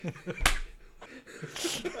Oh,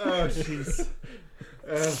 jeez.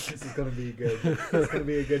 This is going to be good. It's going to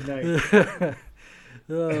be a good night.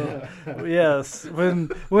 Yes, when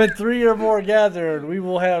three or more gathered, we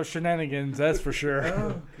will have shenanigans, that's for sure.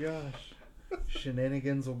 Oh, gosh.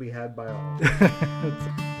 Shenanigans will be had by all.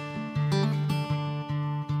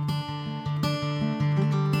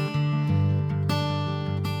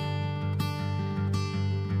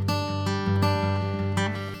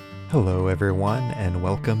 Hello, everyone, and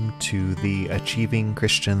welcome to the Achieving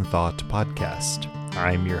Christian Thought podcast.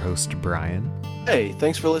 I'm your host, Brian. Hey,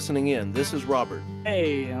 thanks for listening in. This is Robert.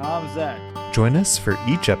 Hey, and I'm Zach. Join us for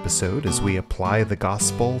each episode as we apply the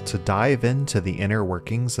gospel to dive into the inner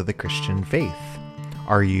workings of the Christian faith.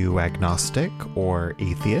 Are you agnostic or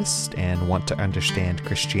atheist and want to understand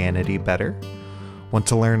Christianity better? Want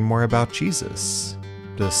to learn more about Jesus?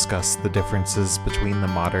 Discuss the differences between the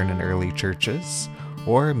modern and early churches?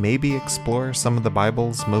 Or maybe explore some of the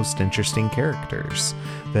Bible's most interesting characters?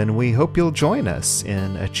 Then we hope you'll join us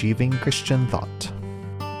in Achieving Christian Thought.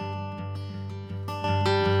 All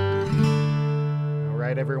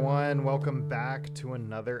right, everyone, welcome back to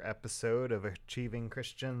another episode of Achieving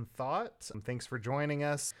Christian Thought. Thanks for joining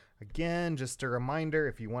us. Again, just a reminder,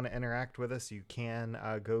 if you want to interact with us, you can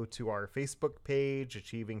go to our Facebook page,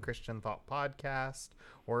 Achieving Christian Thought Podcast,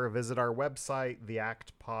 or visit our website,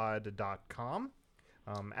 theactpod.com.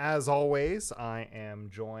 As always, I am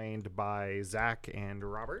joined by Zach and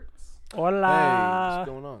Robert. Hola. Hey, what's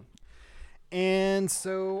going on? And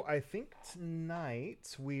so I think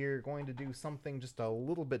tonight we're going to do something just a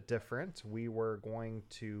little bit different. We were going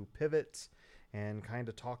to pivot and kind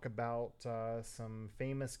of talk about some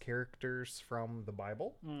famous characters from the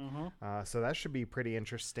Bible. Mm-hmm. So that should be pretty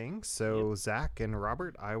interesting. So Yep. Zach and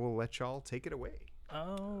Robert, I will let y'all take it away.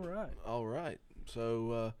 All right.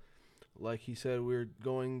 So, like he said, we're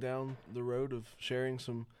going down the road of sharing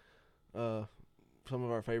some of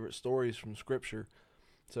our favorite stories from Scripture.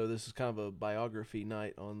 So this is kind of a biography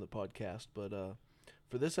night on the podcast. But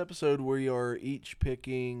for this episode, we are each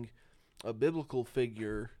picking a biblical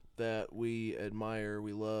figure that we admire,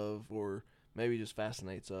 we love, or maybe just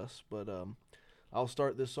fascinates us. But I'll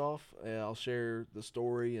start this off. I'll share the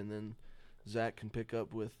story, and then Zach can pick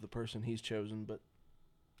up with the person he's chosen. But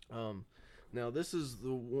now, this is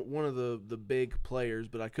one of the big players,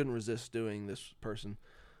 but I couldn't resist doing this person.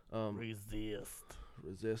 Resist?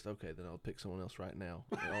 Okay, then I'll pick someone else right now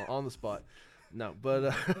on the spot. No,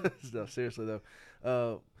 but no, seriously, though.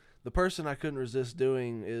 The person I couldn't resist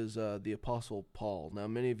doing is the Apostle Paul. Now,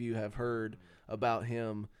 many of you have heard about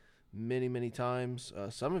him many, many times.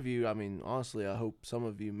 Some of you, I mean, honestly, I hope some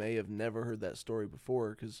of you may have never heard that story before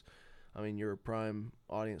because, I mean, you're a prime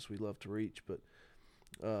audience we love to reach, but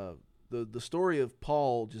the story of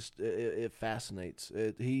Paul just it fascinates.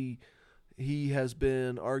 He has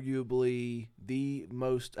been arguably the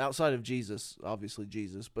most, outside of Jesus, obviously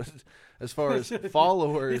Jesus, but as far as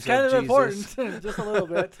followers It's kind of Jesus, important, just a little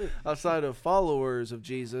bit. outside of followers of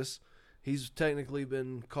Jesus, he's technically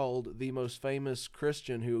been called the most famous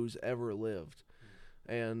Christian who's ever lived.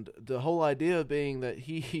 And the whole idea being that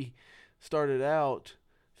he started out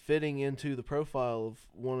fitting into the profile of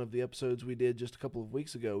one of the episodes we did just a couple of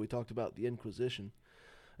weeks ago. We talked about the Inquisition.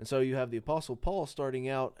 And so you have the Apostle Paul starting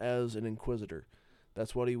out as an inquisitor.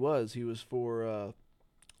 That's what he was. He was for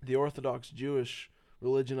the Orthodox Jewish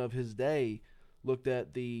religion of his day, looked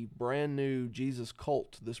at the brand new Jesus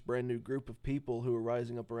cult, this brand new group of people who were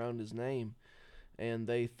rising up around his name, and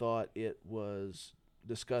they thought it was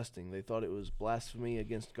disgusting. They thought it was blasphemy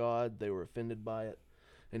against God. They were offended by it.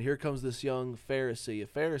 And here comes this young Pharisee. A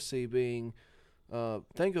Pharisee being,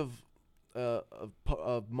 think of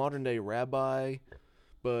a modern-day rabbi,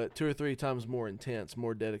 but 2 or 3 times more intense,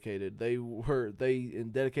 more dedicated. They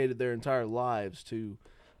dedicated their entire lives to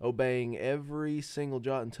obeying every single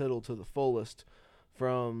jot and tittle to the fullest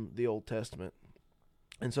from the Old Testament.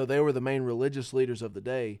 And so they were the main religious leaders of the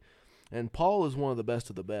day. And Paul is one of the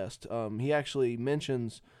best of the best. He actually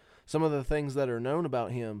mentions some of the things that are known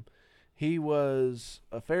about him. He was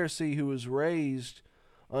a Pharisee who was raised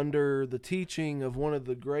under the teaching of one of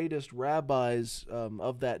the greatest rabbis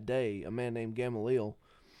of that day, a man named Gamaliel.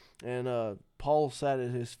 And Paul sat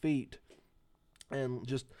at his feet and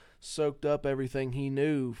just soaked up everything he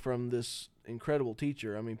knew from this incredible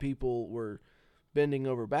teacher. I mean, people were bending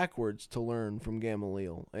over backwards to learn from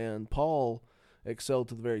Gamaliel, and Paul excelled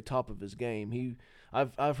to the very top of his game.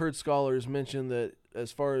 I've heard scholars mention that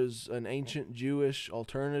as far as an ancient Jewish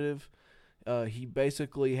alternative, he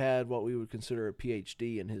basically had what we would consider a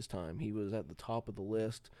PhD in his time. He was at the top of the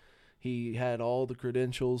list. He had all the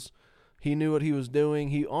credentials. He knew what he was doing.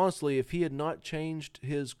 He honestly, if he had not changed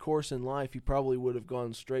his course in life, he probably would have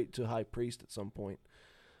gone straight to high priest at some point.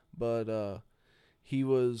 But he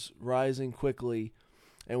was rising quickly.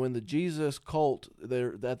 And when the Jesus cult,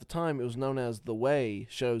 there at the time it was known as the Way,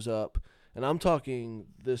 shows up, and I'm talking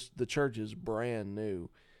the church is brand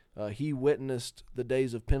new. He witnessed the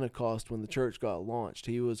days of Pentecost when the church got launched.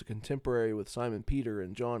 He was a contemporary with Simon Peter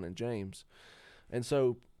and John and James. And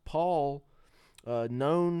so Paul,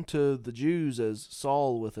 known to the Jews as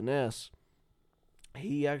Saul with an S,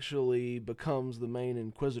 he actually becomes the main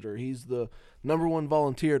inquisitor. He's the number one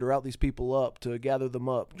volunteer to route these people up, to gather them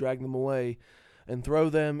up, drag them away, and throw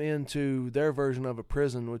them into their version of a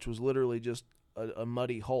prison, which was literally just a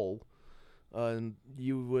muddy hole. And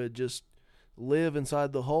you would just live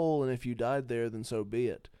inside the hole, and if you died there, then so be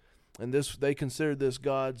it. And they considered this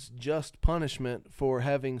God's just punishment for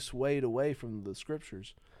having swayed away from the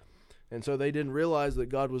Scriptures. And so they didn't realize that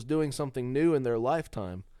God was doing something new in their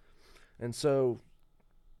lifetime. And so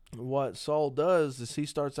what Saul does is he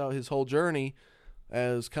starts out his whole journey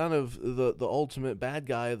as kind of the ultimate bad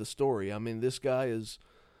guy of the story. I mean, this guy is,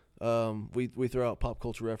 we throw out pop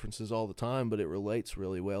culture references all the time, but it relates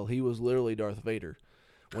really well. He was literally Darth Vader.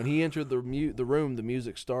 When he entered the room, the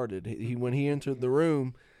music started. When he entered the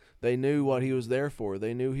room, they knew what he was there for.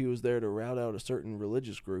 They knew he was there to rout out a certain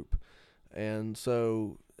religious group. And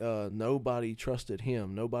so nobody trusted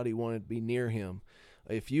him. Nobody wanted to be near him.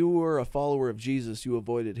 If you were a follower of Jesus, you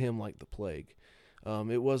avoided him like the plague.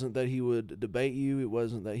 It wasn't that he would debate you. It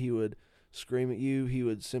wasn't that he would scream at you. He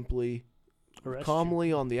would simply Arrest calmly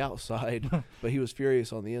you. on the outside, but he was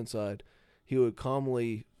furious on the inside. He would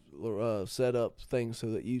calmly set up things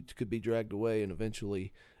so that you could be dragged away and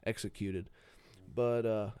eventually executed.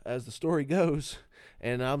 But as the story goes,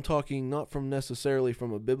 and I'm talking not from necessarily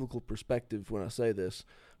from a biblical perspective when I say this,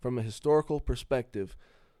 from a historical perspective,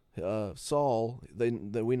 Saul,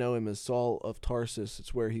 that we know him as Saul of Tarsus.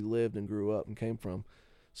 It's where he lived and grew up and came from.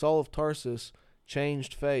 Saul of Tarsus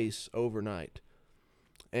changed face overnight.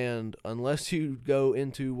 And unless you go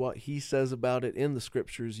into what he says about it in the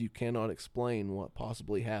Scriptures, you cannot explain what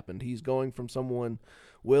possibly happened. He's going from someone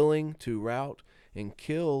willing to rout and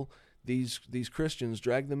kill these Christians,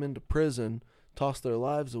 drag them into prison, toss their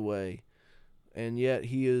lives away, and yet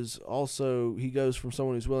he goes from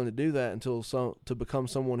someone who's willing to do that to become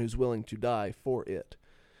someone who's willing to die for it.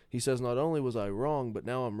 He says, not only was I wrong, but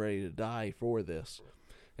now I'm ready to die for this.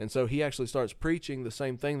 And so he actually starts preaching the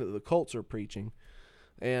same thing that the cults are preaching,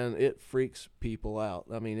 and it freaks people out.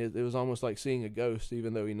 I mean, it was almost like seeing a ghost,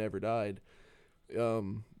 even though he never died.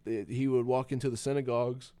 He would walk into the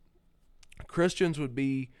synagogues. Christians would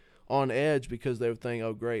be on edge because they would think,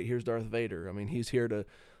 oh, great, here's Darth Vader. I mean, he's here to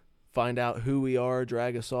find out who we are,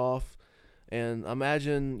 drag us off. And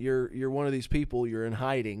imagine you're one of these people, you're in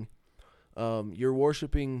hiding. You're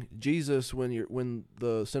worshiping Jesus when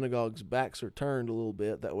the synagogue's backs are turned a little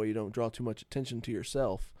bit. That way you don't draw too much attention to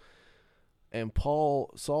yourself. And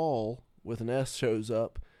Saul, with an S, shows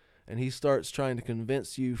up, and he starts trying to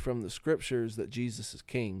convince you from the Scriptures that Jesus is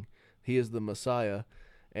king. He is the Messiah.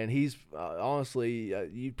 And he's, honestly,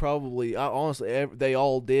 they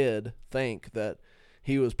all did think that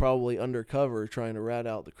he was probably undercover trying to rat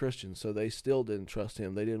out the Christians, so they still didn't trust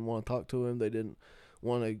him. They didn't want to talk to him. They didn't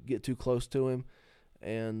want to get too close to him.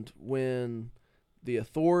 And when the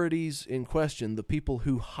authorities in question, the people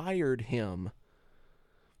who hired him,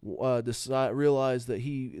 realized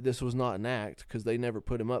that this was not an act, because they never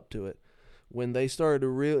put him up to it. When they started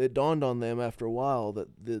it dawned on them after a while that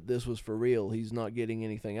this was for real. He's not getting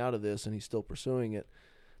anything out of this, and he's still pursuing it.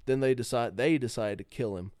 Then they decide to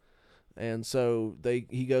kill him, and so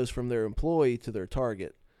he goes from their employee to their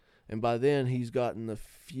target. And by then he's gotten a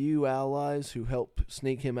few allies who help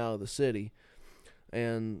sneak him out of the city.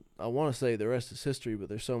 And I want to say the rest is history, but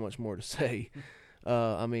there's so much more to say.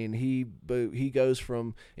 I mean, he goes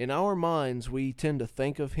from, in our minds, we tend to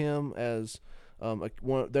think of him as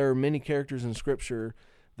there are many characters in Scripture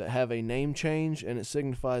that have a name change, and it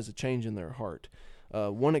signifies a change in their heart.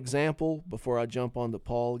 One example, before I jump on to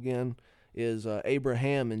Paul again, is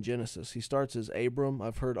Abraham in Genesis. He starts as Abram.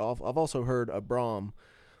 I've also heard Abram,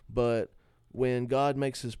 but when God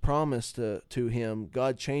makes his promise to him,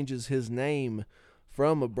 God changes his name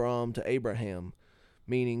from Abram to Abraham,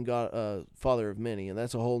 meaning God, father of many, and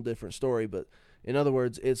that's a whole different story. But in other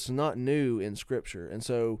words, it's not new in Scripture. And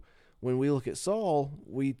so when we look at Saul,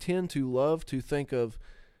 we tend to love to think of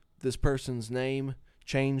this person's name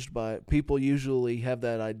changed by, people usually have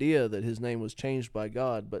that idea that his name was changed by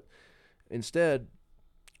God, but instead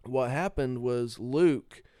what happened was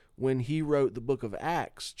Luke, when he wrote the book of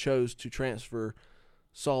Acts, chose to transfer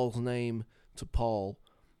Saul's name to Paul.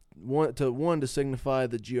 to signify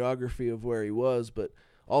the geography of where he was, but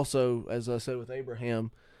also, as I said with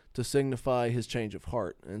Abraham, to signify his change of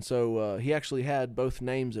heart. And so he actually had both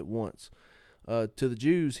names at once. To the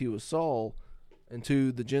Jews, he was Saul, and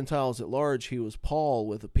to the Gentiles at large, he was Paul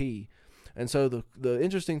with a P. And so the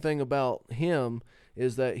interesting thing about him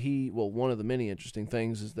is that one of the many interesting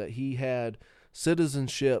things is that he had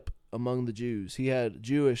citizenship among the Jews. He had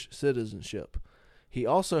Jewish citizenship. He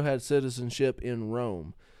also had citizenship in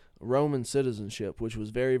Rome, Roman citizenship, which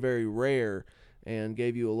was very, very rare and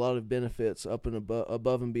gave you a lot of benefits up and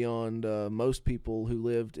above and beyond most people who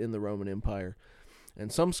lived in the Roman Empire. And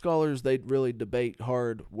some scholars, they really debate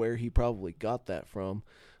hard where he probably got that from.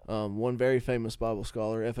 One very famous Bible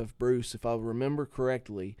scholar, F.F. Bruce, if I remember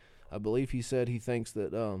correctly, I believe he said he thinks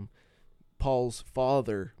that Paul's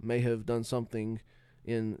father may have done something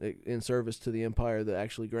in service to the empire that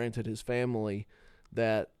actually granted his family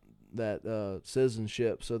that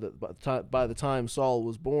citizenship, so that by the time Saul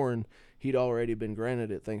was born, he'd already been granted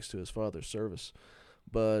it thanks to his father's service.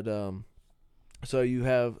 But so you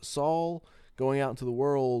have Saul going out into the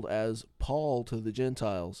world as Paul to the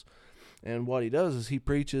Gentiles, and what he does is he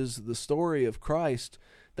preaches the story of Christ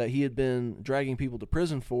that he had been dragging people to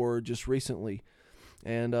prison for just recently.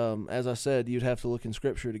 And as I said, you'd have to look in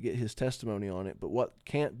Scripture to get his testimony on it. But what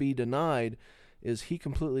can't be denied is he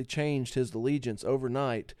completely changed his allegiance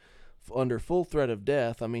overnight under full threat of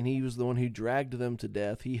death. I mean, he was the one who dragged them to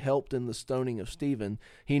death. He helped in the stoning of Stephen.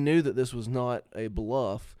 He knew that this was not a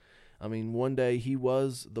bluff. I mean, one day he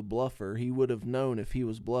was the bluffer. He would have known if he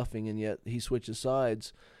was bluffing, and yet he switches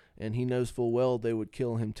sides, and he knows full well they would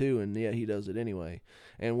kill him too, and yet he does it anyway.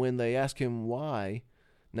 And when they ask him why,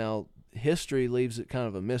 now history leaves it kind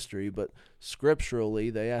of a mystery, but scripturally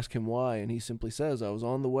they ask him why, and he simply says, I was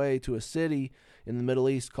on the way to a city in the Middle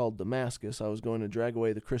East called Damascus. I was going to drag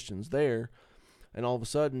away the Christians there, and all of a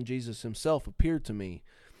sudden Jesus himself appeared to me.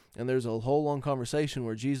 And there's a whole long conversation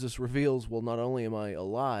where Jesus reveals, well, not only am I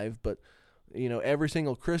alive, but every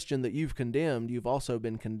single Christian that you've condemned, you've also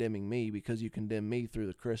been condemning me because you condemn me through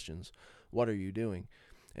the Christians. What are you doing?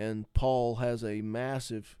 And Paul has a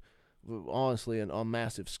massive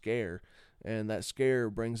scare, and that scare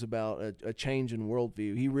brings about a change in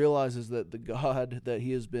worldview. He realizes that the God that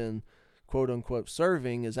he has been quote-unquote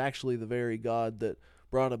serving is actually the very God that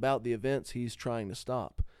brought about the events he's trying to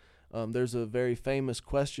stop. There's a very famous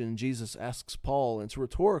question Jesus asks Paul, and it's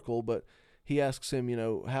rhetorical, but he asks him,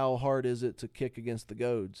 how hard is it to kick against the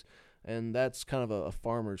goads? And that's kind of a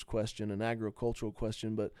farmer's question, an agricultural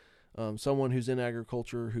question, but someone who's in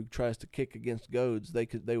agriculture who tries to kick against goads,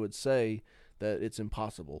 they would say that it's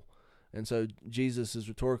impossible. And so Jesus is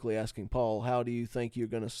rhetorically asking Paul, how do you think you're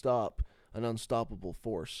going to stop an unstoppable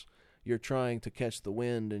force? You're trying to catch the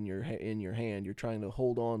wind in your hand. You're trying to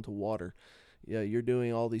hold on to water. Yeah, you're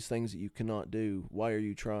doing all these things that you cannot do. Why are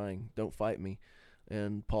you trying? Don't fight me.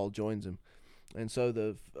 And Paul joins him. And so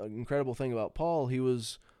the incredible thing about Paul, he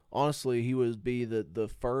would be the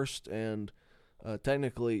first and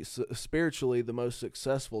technically, spiritually, the most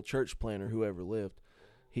successful church planner who ever lived.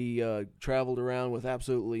 He traveled around with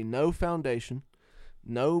absolutely no foundation.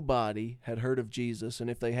 Nobody had heard of Jesus, and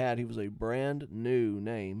if they had, he was a brand new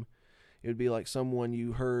name. It would be like someone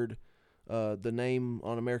you heard the name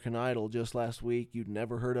on American Idol just last week. You'd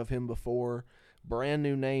never heard of him before. Brand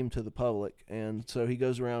new name to the public. And so he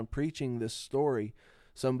goes around preaching this story.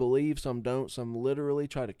 Some believe, some don't. Some literally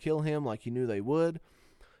try to kill him like he knew they would.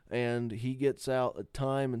 And he gets out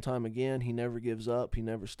time and time again. He never gives up. He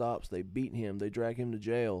never stops. They beat him. They drag him to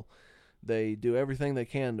jail. They do everything they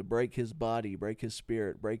can to break his body, break his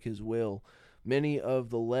spirit, break his will. Many of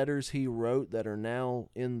the letters he wrote that are now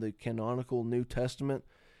in the canonical New Testament,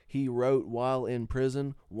 he wrote while in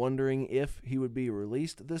prison, wondering if he would be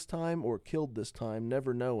released this time or killed this time,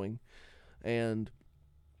 never knowing. And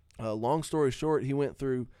long story short, he went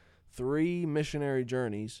through 3 missionary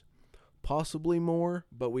journeys, possibly more,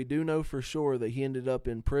 but we do know for sure that he ended up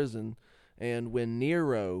in prison. And when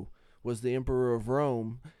Nero was the emperor of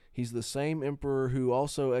Rome, he's the same emperor who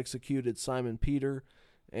also executed Simon Peter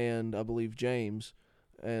and I believe James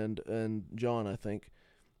and John, I think.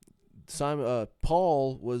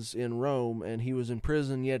 Paul was in Rome, and he was in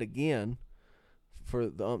prison yet again for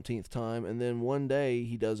the umpteenth time, and then one day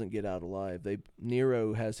he doesn't get out alive.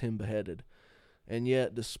 Nero has him beheaded. And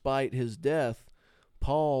yet, despite his death,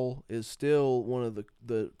 Paul is still one of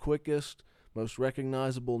the quickest, most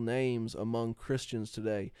recognizable names among Christians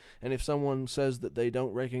today. And if someone says that they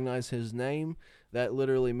don't recognize his name, that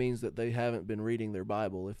literally means that they haven't been reading their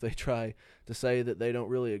Bible. If they try to say that they don't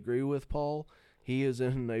really agree with Paul, he is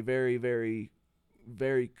in a very, very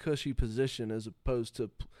very cushy position as opposed to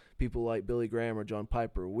people like Billy Graham or John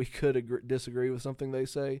Piper. We could disagree with something they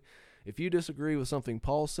say. If you disagree with something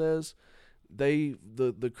Paul says,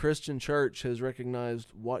 the Christian church has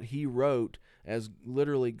recognized what he wrote as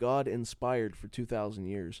literally God inspired for 2,000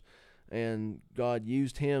 years. And God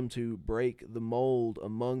used him to break the mold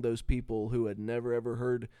among those people who had never ever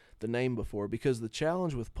heard the name before. Because the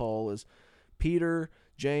challenge with Paul is Peter,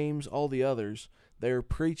 James, all the others, they're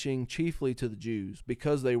preaching chiefly to the Jews.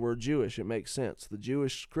 Because they were Jewish, it makes sense. The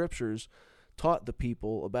Jewish scriptures taught the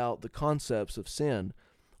people about the concepts of sin,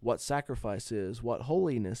 what sacrifice is, what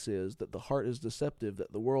holiness is, that the heart is deceptive,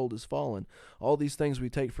 that the world is fallen. All these things we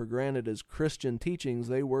take for granted as Christian teachings,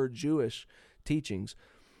 they were Jewish teachings.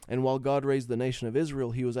 And while God raised the nation of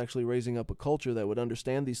Israel, he was actually raising up a culture that would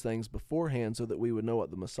understand these things beforehand so that we would know what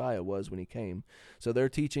the Messiah was when he came. So they're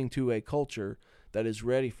teaching to a culture that is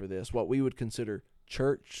ready for this, what we would consider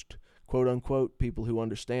churched, quote-unquote, people who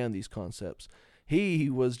understand these concepts. He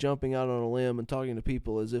was jumping out on a limb and talking to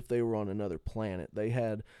people as if they were on another planet. They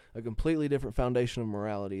had a completely different foundation of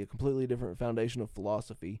morality, a completely different foundation of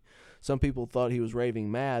philosophy. Some people thought he was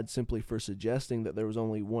raving mad simply for suggesting that there was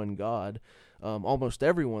only one God. Almost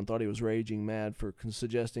everyone thought he was raging mad for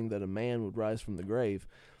suggesting that a man would rise from the grave.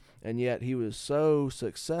 And yet he was so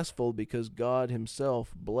successful because God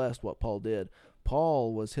himself blessed what Paul did.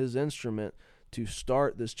 Paul was his instrument to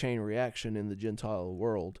start this chain reaction in the Gentile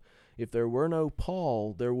world. If there were no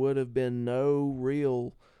Paul, there would have been no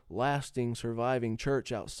real lasting surviving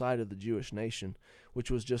church outside of the Jewish nation, which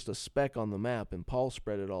was just a speck on the map, and Paul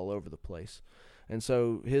spread it all over the place. And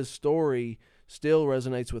so his story still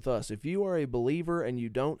resonates with us. If you are a believer and you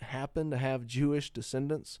don't happen to have Jewish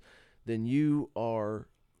descendants, then you are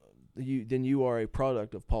a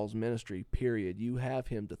product of Paul's ministry, period. You have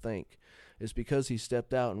him to thank. It's because he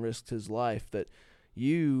stepped out and risked his life that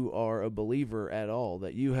you are a believer at all,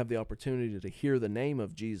 that you have the opportunity to hear the name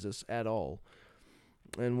of Jesus at all.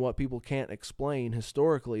 And what people can't explain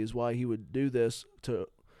historically is why he would do this to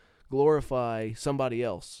glorify somebody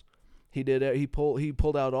else. He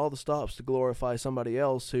pulled out all the stops to glorify somebody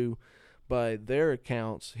else who, by their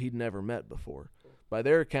accounts, he'd never met before. By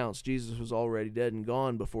their accounts, Jesus was already dead and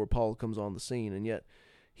gone before Paul comes on the scene, and yet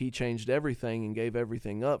he changed everything and gave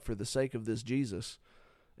everything up for the sake of this Jesus.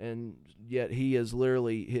 And yet he is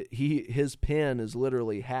literally, his pen is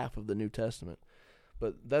literally half of the New Testament.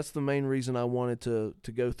 But that's the main reason I wanted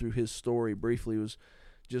to go through his story briefly, was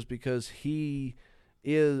just because he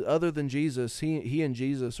is, other than Jesus, he and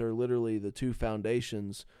Jesus are literally the two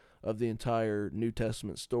foundations of the entire New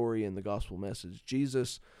Testament story and the gospel message.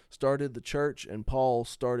 Jesus started the church, and Paul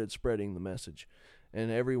started spreading the message. And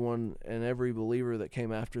everyone and every believer that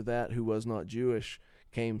came after that who was not Jewish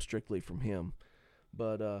came strictly from him.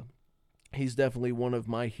 But he's definitely one of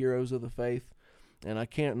my heroes of the faith, and I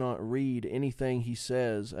can't not read anything he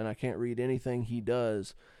says, and I can't read anything he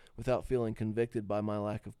does without feeling convicted by my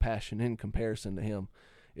lack of passion in comparison to him.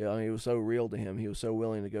 I mean, it was so real to him. He was so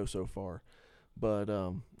willing to go so far. But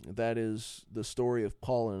that is the story of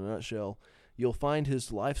Paul in a nutshell. You'll find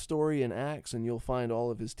his life story in Acts, and you'll find all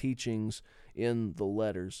of his teachings in the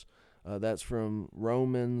letters. That's from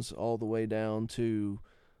Romans all the way down to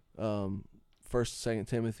 1st, 2nd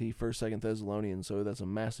Timothy, 1st, 2nd Thessalonians. So that's a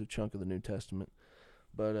massive chunk of the New Testament.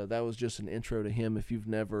 But that was just an intro to him. If you've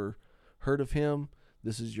never heard of him,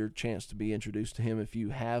 this is your chance to be introduced to him. If you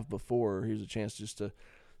have before, here's a chance just to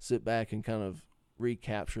sit back and kind of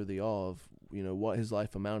recapture the awe of, what his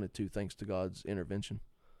life amounted to thanks to God's intervention.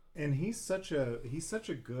 And he's such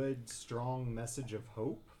a good, strong message of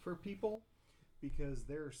hope for people, because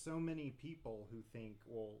there are so many people who think,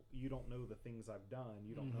 well, you don't know the things I've done.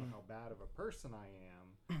 You don't know how bad of a person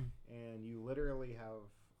I am. And you literally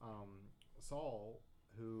have Saul,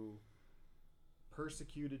 who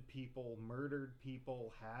persecuted people, murdered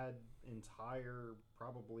people, had entire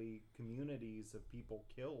probably communities of people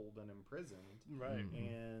killed and imprisoned. Right.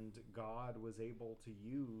 And God was able to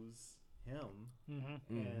use him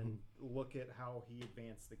and look at how he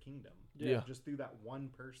advanced the kingdom. Yeah. Just through that one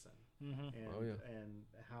person. And and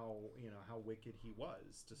how wicked he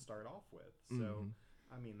was to start off with. So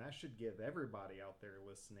I mean, that should give everybody out there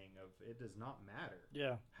listening of, it does not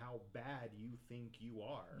matter how bad you think you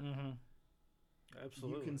are.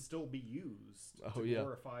 Absolutely. You can still be used to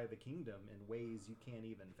glorify the kingdom in ways you can't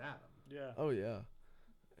even fathom. Yeah. Oh yeah.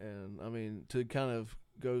 And I mean, to kind of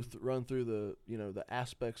run through the the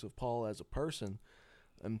aspects of Paul as a person,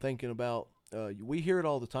 I'm thinking about we hear it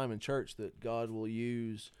all the time in church that God will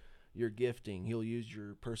use your gifting, he'll use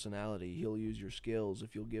your personality, he'll use your skills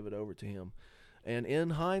if you'll give it over to him. And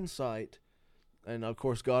in hindsight, And of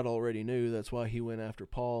course, God already knew. That's why he went after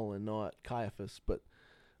Paul and not Caiaphas. But,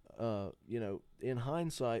 in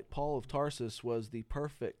hindsight, Paul of Tarsus was the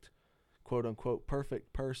perfect, quote unquote,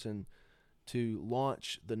 perfect person to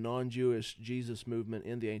launch the non-Jewish Jesus movement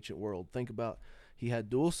in the ancient world. Think about, he had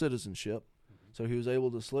dual citizenship, so he was able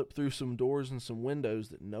to slip through some doors and some windows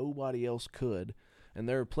that nobody else could. And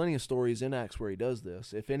there are plenty of stories in Acts where he does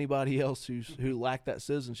this. If anybody else who lacked that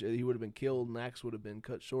citizenship, he would have been killed and Acts would have been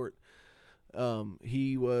cut short.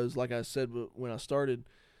 He was, like I said when I started,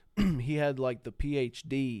 he had like the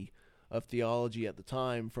PhD of theology at the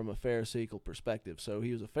time from a Pharisaical perspective. So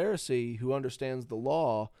he was a Pharisee who understands the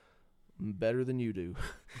law better than you do.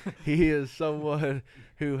 He is someone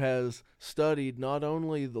who has studied not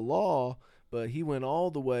only the law, but he went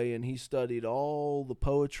all the way and he studied all the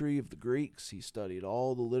poetry of the Greeks. He studied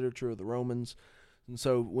all the literature of the Romans. And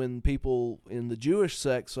so when people in the Jewish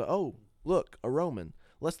sect say, oh, look, a Roman,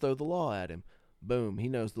 let's throw the law at him. Boom, he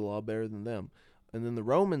knows the law better than them. And then the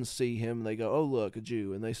Romans see him and they go, oh, look, a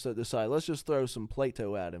Jew. And they decide, let's just throw some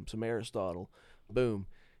Plato at him, some Aristotle. Boom,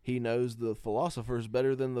 he knows the philosophers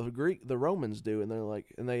better than the Romans do. And they're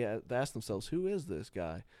like, and they ask themselves, who is this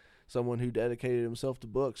guy? Someone who dedicated himself to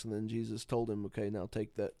books, and then Jesus told him, okay, now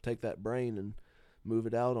take that brain and move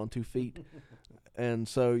it out on 2 feet. And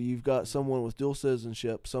so you've got someone with dual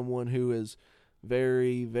citizenship, someone who is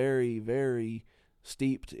very, very, very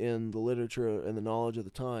steeped in the literature and the knowledge of the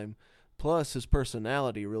time. Plus his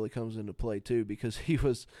personality really comes into play too, because he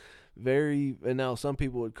was and now some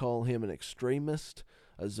people would call him an extremist,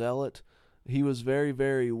 a zealot. He was very,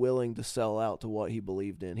 very willing to sell out to what he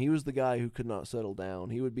believed in. He was the guy who could not settle down.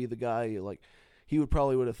 He would be the guy, he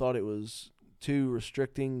would have thought it was too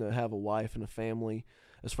restricting to have a wife and a family.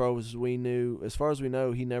 As far as we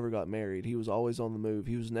know, he never got married. He was always on the move.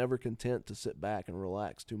 He was never content to sit back and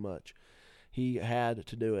relax too much. He had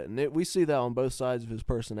to do it. And we see that on both sides of his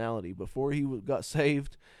personality. Before he got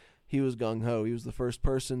saved, he was gung-ho. He was the first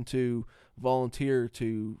person to volunteer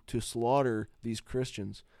to slaughter these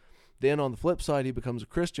Christians. Then on the flip side, he becomes a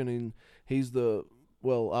Christian, and he's I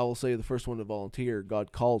will say the first one to volunteer.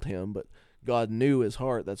 God called him, but God knew his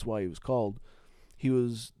heart. That's why he was called. He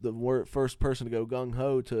was the first person to go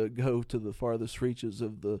gung-ho, to go to the farthest reaches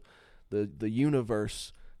of the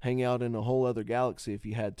universe, hang out in a whole other galaxy if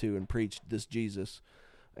he had to, and preach this Jesus.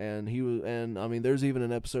 And there's even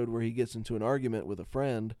an episode where he gets into an argument with a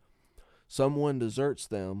friend. Someone deserts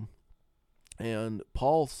them, and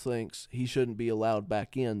Paul thinks he shouldn't be allowed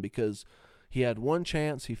back in because he had one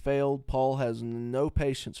chance, he failed. Paul has no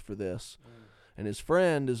patience for this. And his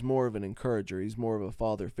friend is more of an encourager. He's more of a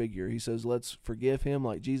father figure. He says, let's forgive him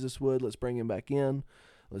like Jesus would. Let's bring him back in.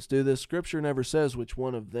 Let's do this. Scripture never says which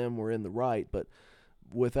one of them were in the right, but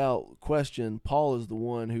without question, Paul is the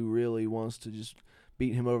one who really wants to just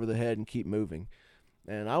beat him over the head and keep moving.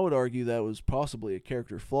 And I would argue that was possibly a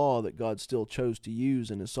character flaw that God still chose to use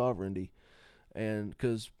in his sovereignty. And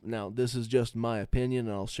because now this is just my opinion,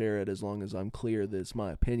 and I'll share it as long as I'm clear that it's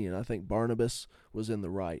my opinion. I think Barnabas was in the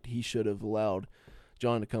right. He should have allowed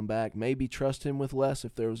John to come back, maybe trust him with less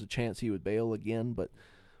if there was a chance he would bail again.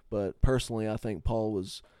 But personally, I think Paul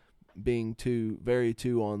was being too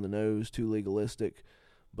on the nose, too legalistic,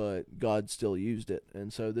 but God still used it.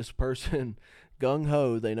 And so this person,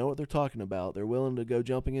 gung-ho, they know what they're talking about. They're willing to go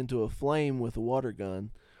jumping into a flame with a water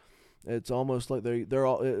gun. It's almost like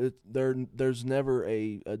there's never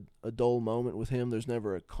a dull moment with him. There's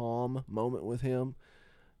never a calm moment with him.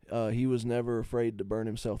 He was never afraid to burn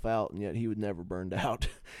himself out, and yet he was never burned out.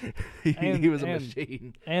 He was a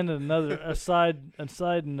machine. And a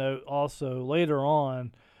side note also, later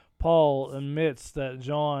on, Paul admits that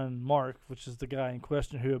John Mark, which is the guy in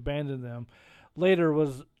question who abandoned them, later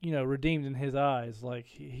was redeemed in his eyes. Like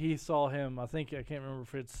he saw him. I can't remember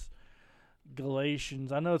if it's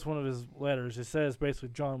Galatians. I know it's one of his letters. It says basically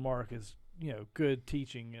John Mark is good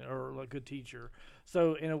teaching or like good teacher.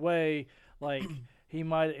 So in a way, like he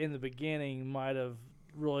might in the beginning might have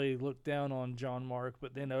really looked down on John Mark,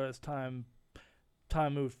 but then as time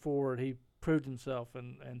moved forward, he proved himself,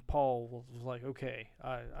 and Paul was like, okay,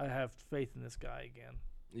 I have faith in this guy again.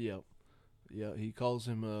 Yep. Yeah, he calls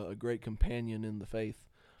him a great companion in the faith.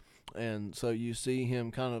 And so you see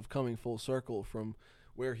him kind of coming full circle from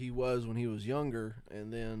where he was when he was younger,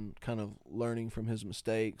 and then kind of learning from his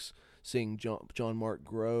mistakes, seeing John Mark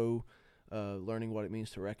grow, learning what it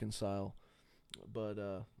means to reconcile.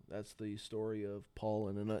 But that's the story of Paul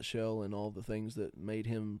in a nutshell, and all the things that made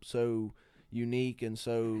him so unique and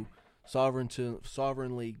so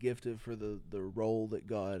sovereignly gifted for the role that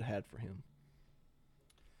God had for him.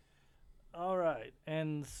 All right,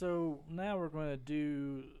 and so now we're going to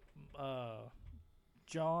do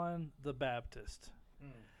John the Baptist.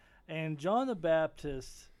 And John the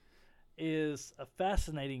Baptist is a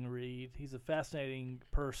fascinating read. He's a fascinating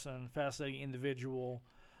person, fascinating individual.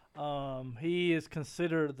 He is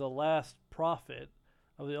considered the last prophet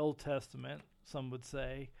of the Old Testament, some would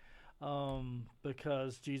say,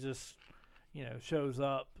 because Jesus, shows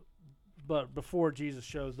up. But before Jesus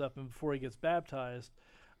shows up and before he gets baptized,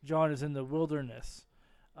 John is in the wilderness,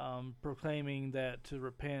 proclaiming that to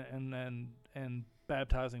repent and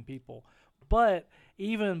baptizing people. But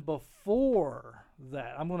even before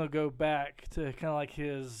that, I'm going to go back to kind of like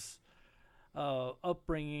his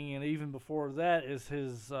upbringing, and even before that is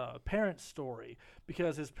his parents' story,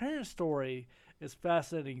 because his parents' story is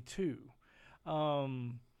fascinating too.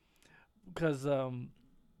 Because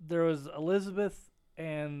there was Elizabeth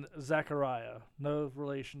and Zachariah, no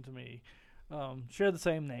relation to me, share the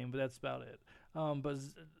same name, but that's about it. But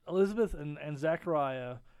Elizabeth and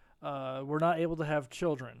Zachariah were not able to have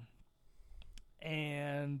children,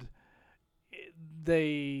 and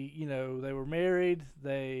they were married.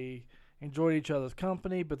 They enjoyed each other's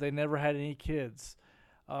company, but they never had any kids.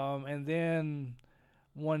 And then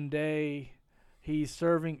one day,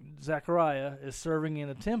 Zachariah is serving in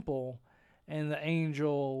a temple, and the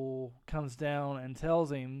angel comes down and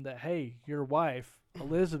tells him that, hey, your wife,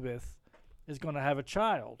 Elizabeth, is going to have a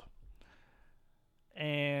child,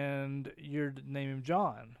 and you're to name him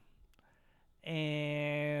John.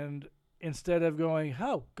 And instead of going,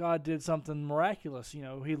 oh, God did something miraculous,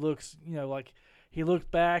 he looks, like he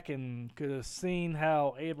looked back and could have seen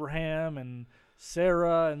how Abraham and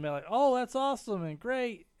Sarah and been like, oh, that's awesome and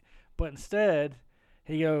great. But instead,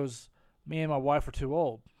 he goes, me and my wife are too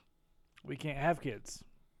old. We can't have kids.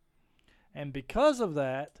 And because of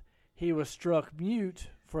that, he was struck mute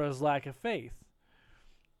for his lack of faith.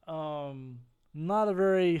 Not a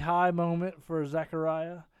very high moment for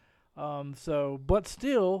Zechariah. But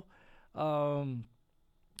still, God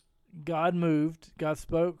moved. God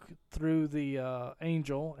spoke through the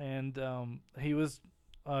angel, and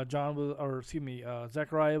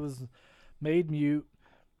Zechariah was made mute.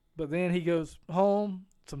 But then he goes home.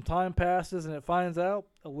 Some time passes, and it finds out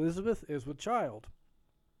Elizabeth is with child.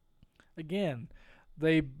 Again,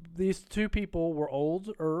 these two people were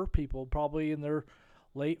older people, probably in their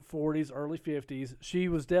late 40s, early 50s. She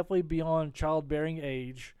was definitely beyond childbearing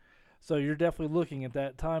age, so you're definitely looking at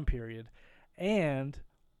that time period. And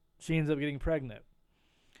she ends up getting pregnant.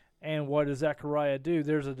 And what does Zechariah do?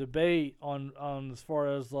 There's a debate on as far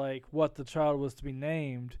as like what the child was to be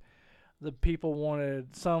named. The people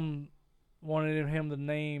wanted him to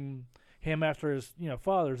name him after his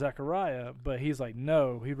father, Zechariah, but he's like,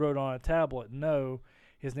 no. He wrote on a tablet, no,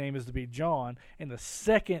 his name is to be John. And the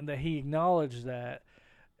second that he acknowledged that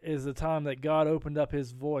is the time that God opened up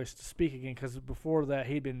his voice to speak again, because before that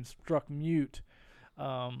he'd been struck mute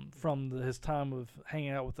from his time of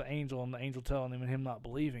hanging out with the angel, and the angel telling him and him not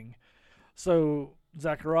believing. So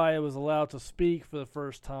Zechariah was allowed to speak for the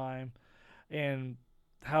first time in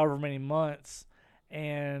however many months,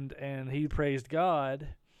 and he praised God.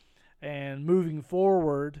 And moving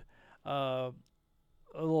forward, a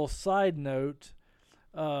little side note,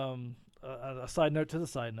 a side note to the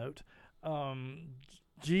side note,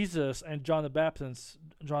 Jesus and John the Baptist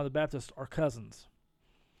are cousins.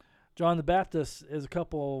 John the Baptist is a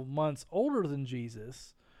couple months older than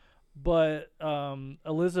Jesus, but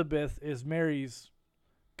Elizabeth is Mary's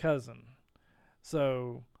cousin.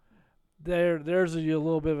 So there's a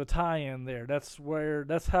little bit of a tie-in there. That's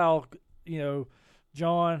how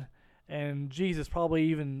John and Jesus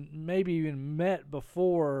probably maybe even met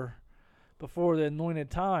before the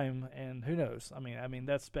anointed time, and who knows? I mean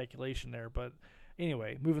that's speculation there, but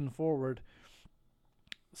anyway, moving forward.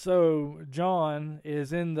 So John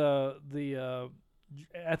is in the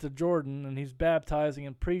at the Jordan, and he's baptizing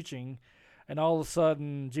and preaching, and all of a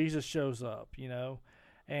sudden Jesus shows up,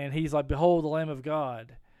 and he's like, "Behold, the Lamb of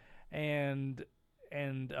God," and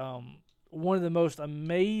one of the most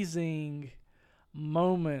amazing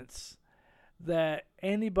moments that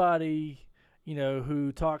anybody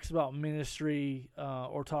who talks about ministry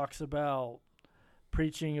or talks about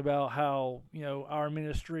preaching about how our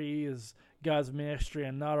ministry is God's ministry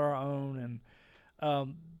and not our own,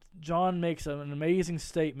 and John makes an amazing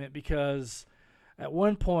statement, because at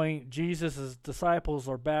one point Jesus' disciples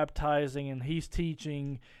are baptizing and he's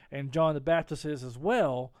teaching, and John the Baptist is as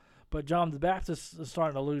well, but John the Baptist is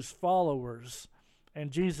starting to lose followers,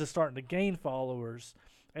 and Jesus is starting to gain followers.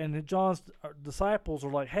 And John's disciples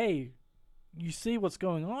are like, hey, you see what's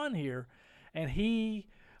going on here? And he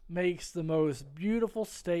makes the most beautiful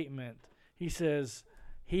statement. He says,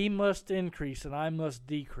 he must increase and I must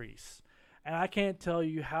decrease. And I can't tell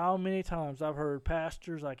you how many times I've heard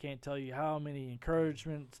pastors, I can't tell you how many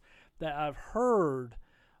encouragements that I've heard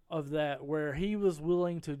of that, where he was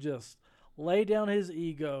willing to just lay down his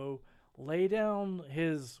ego, lay down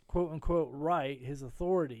his quote-unquote right, his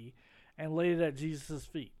authority, and lay it at Jesus'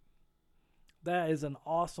 feet. That is an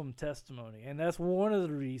awesome testimony, and that's one of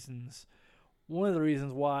the reasons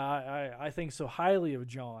why I think so highly of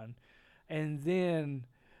John. And then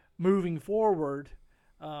moving forward,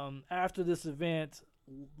 after this event,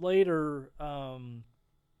 later,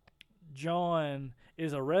 John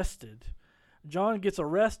is arrested. John gets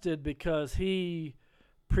arrested because he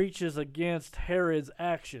preaches against Herod's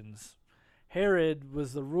actions. Herod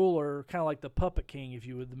was the ruler, kind of like the puppet king, if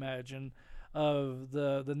you would imagine, of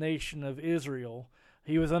the nation of Israel.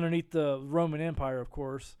 He was underneath the Roman Empire, of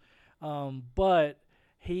course, but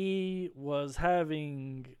he was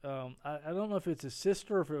having, I don't know if it's his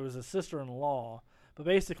sister or if it was a sister-in-law, but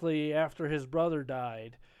basically after his brother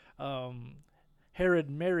died, Herod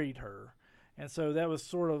married her. And so that was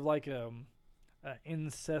sort of like an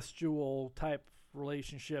incestual type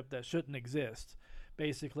relationship that shouldn't exist,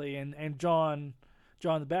 basically. And John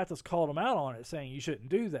the Baptist called him out on it, saying, you shouldn't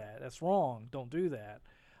do that. That's wrong. Don't do that.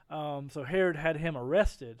 So Herod had him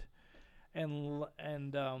arrested. And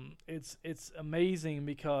it's amazing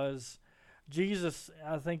because Jesus,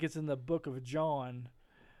 I think it's in the book of John,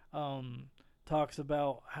 talks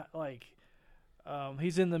about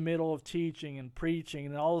he's in the middle of teaching and preaching,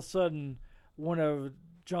 and all of a sudden one of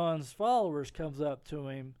John's followers comes up to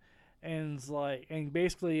him and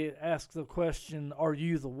basically asks the question, are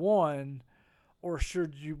you the one, or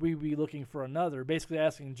should we be looking for another? Basically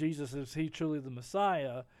asking Jesus, is he truly the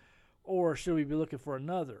Messiah, or should we be looking for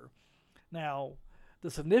another? Now, the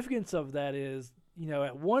significance of that is,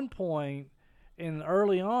 at one point,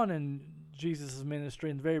 early on in Jesus' ministry,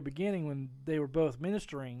 in the very beginning, when they were both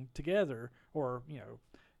ministering together, or,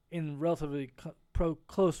 in relatively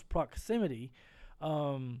close proximity,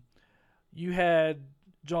 you had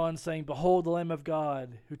John saying, behold the Lamb of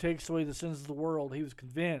God who takes away the sins of the world. He was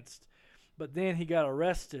convinced. But then he got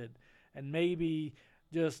arrested, and maybe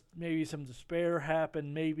some despair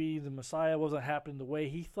happened. Maybe the Messiah wasn't happening the way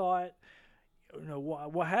he thought.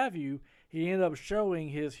 What have you. He ended up showing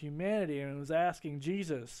his humanity and was asking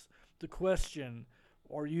Jesus the question,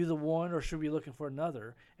 are you the one, or should we be looking for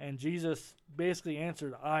another? And Jesus basically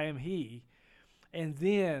answered, I am he. And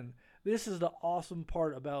then, this is the awesome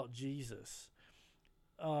part about Jesus,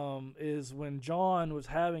 is when John was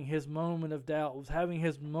having his moment of doubt, was having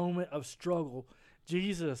his moment of struggle,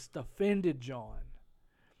 Jesus defended John.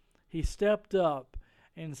 He stepped up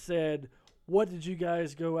and said, what did you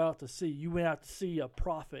guys go out to see? You went out to see a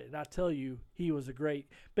prophet, and I tell you, he was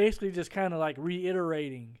basically just kind of like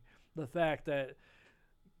reiterating the fact that,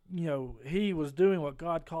 he was doing what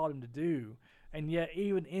God called him to do. And yet,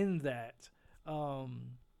 even in that,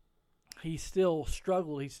 he still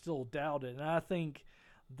struggled, he still doubted. And I think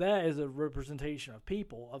that is a representation of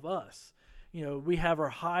people, of us. We have our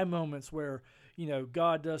high moments where,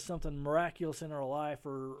 God does something miraculous in our life,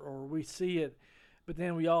 or we see it. But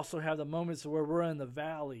then we also have the moments where we're in the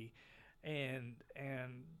valley, and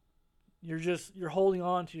you're holding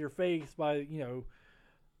on to your faith by,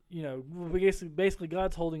 basically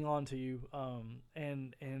God's holding on to you,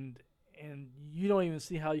 and you don't even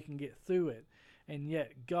see how you can get through it. And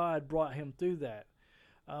yet God brought him through that.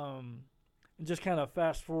 And just kind of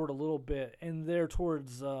fast forward a little bit, and there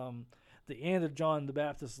towards the end of John the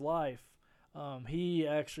Baptist's life, he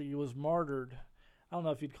actually was martyred. I don't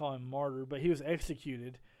know if you'd call him martyr, but he was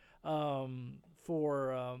executed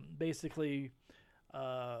for basically,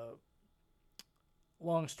 long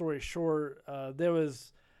story short, there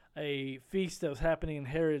was a feast that was happening in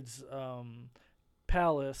Herod's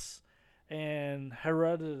palace, and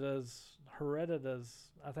Herodotus,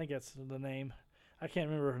 I think that's the name. I can't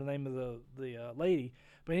remember the name of the lady.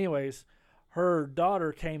 But anyways, her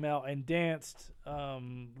daughter came out and danced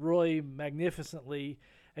really magnificently.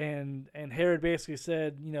 And Herod basically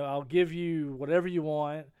said, I'll give you whatever you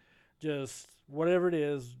want, just whatever it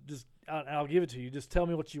is, just I'll give it to you. Just tell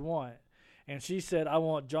me what you want. And she said, I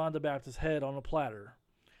want John the Baptist's head on a platter.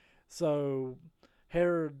 So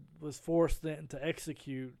Herod was forced then to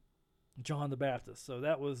execute John the Baptist. So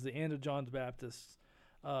that was the end of John the Baptist's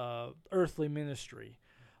earthly ministry.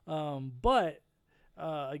 But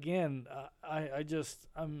again,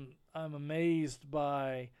 I'm amazed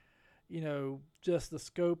by, just the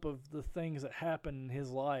scope of the things that happened in his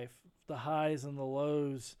life, the highs and the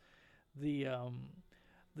lows, the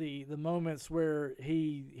moments where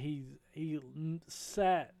he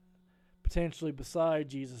sat potentially beside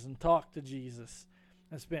Jesus and talked to Jesus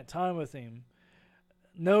and spent time with him.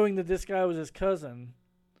 knowing that this guy was his cousin,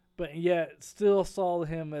 but yet still saw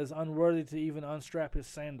him as unworthy to even unstrap his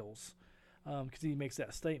sandals, because he makes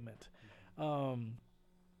that statement. And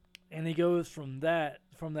he goes from that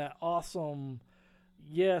awesome,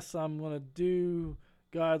 yes, I'm going to do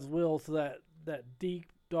God's will, to that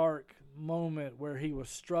deep, dark moment where he was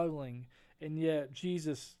struggling, and yet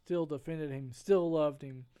Jesus still defended him, still loved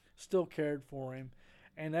him, still cared for him.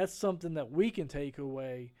 And that's something that we can take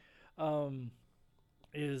away, I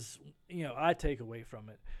take away from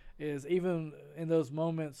it, is even in those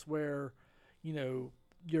moments where,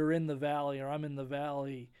 you're in the valley or I'm in the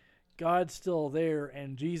valley, God's still there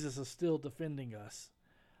and Jesus is still defending us.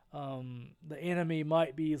 The enemy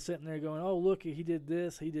might be sitting there going, oh, look, he did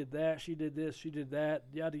this, he did that, she did this, she did that,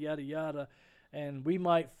 yada, yada, yada. And we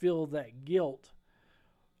might feel that guilt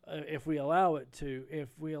if we allow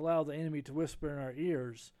the enemy to whisper in our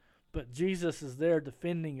ears. But Jesus is there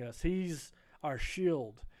defending us. He's our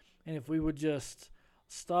shield. And if we would just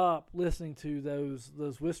stop listening to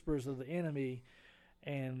those whispers of the enemy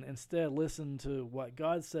and instead listen to what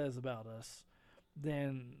God says about us,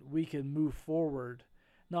 then we can move forward.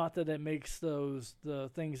 Not that it makes the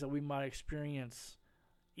things that we might experience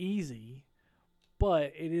easy,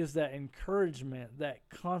 but it is that encouragement, that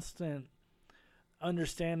constant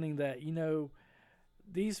understanding that,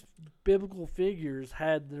 these biblical figures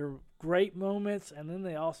had their great moments, and then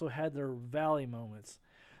they also had their valley moments.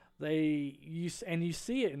 You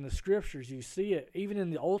see it in the scriptures. You see it even in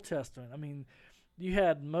the Old Testament. I mean, you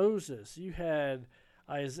had Moses, you had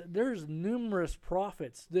Isaiah. There's numerous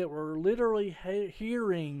prophets that were literally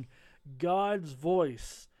hearing God's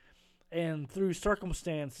voice, and through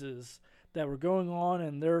circumstances that were going on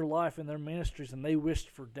in their life and their ministries, and they wished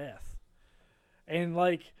for death. And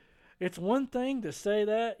it's one thing to say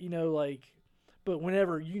that, but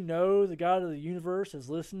whenever the God of the universe is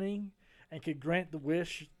listening and could grant the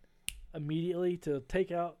wish immediately to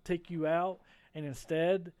take you out, and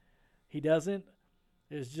instead he doesn't,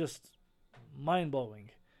 is just mind-blowing.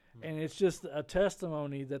 And it's just a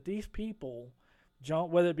testimony that these people,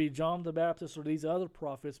 whether it be John the Baptist or these other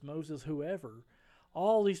prophets, Moses, whoever,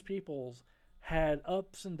 all these peoples had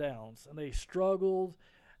ups and downs, and they struggled.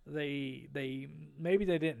 They maybe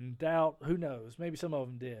they didn't doubt. Who knows? Maybe some of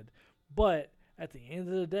them did. But at the end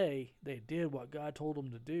of the day, they did what God told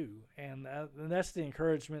them to do. And that's the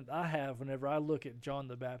encouragement I have whenever I look at John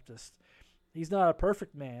the Baptist. He's not a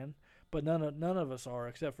perfect man, but none of us are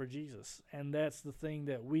except for Jesus. And that's the thing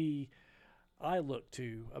that I look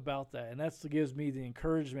to about that. And that's what gives me the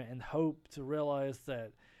encouragement and hope to realize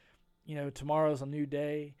that, tomorrow's a new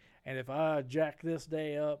day. And if I jack this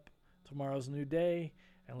day up, tomorrow's a new day.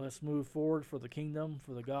 And let's move forward for the kingdom,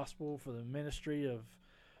 for the gospel, for the ministry of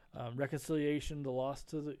reconciliation, the lost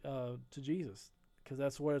to Jesus, because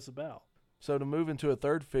that's what it's about. So to move into a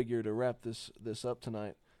third figure to wrap this up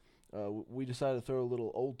tonight, we decided to throw a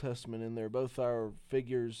little Old Testament in there. Both our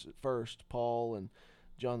figures at first, Paul and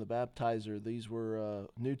John the Baptizer, these were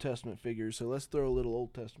New Testament figures. So let's throw a little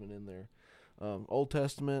Old Testament in there. Old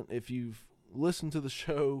Testament, if you've listened to the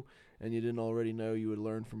show and you didn't already know, you would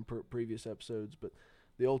learn from previous episodes, but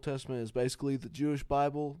the Old Testament is basically the Jewish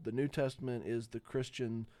Bible. The New Testament is the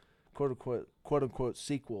Christian, quote unquote,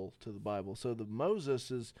 sequel to the Bible. So the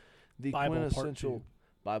Moses is the quintessential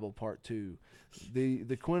Bible part 2.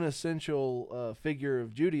 The quintessential figure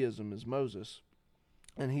of Judaism is Moses,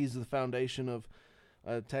 and he's the foundation of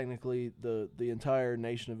technically the entire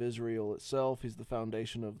nation of Israel itself. He's the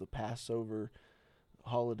foundation of the Passover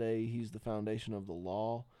holiday. He's the foundation of the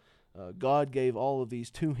law. God gave all of these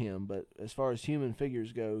to him, but as far as human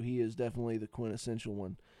figures go, he is definitely the quintessential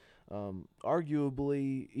one.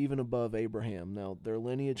 Arguably even above Abraham. Now, their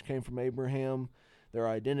lineage came from Abraham. Their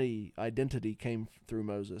identity came through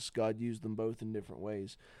Moses. God used them both in different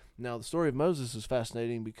ways. Now, the story of Moses is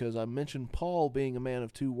fascinating because I mentioned Paul being a man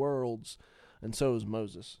of two worlds, and so is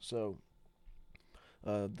Moses. So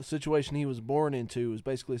the situation he was born into was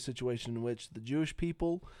basically a situation in which the Jewish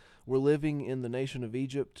people were living in the nation of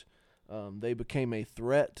Egypt. They became a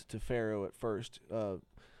threat to Pharaoh at first.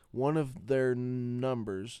 One of their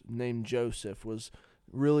numbers, named Joseph, was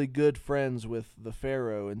really good friends with the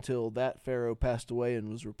Pharaoh until that Pharaoh passed away and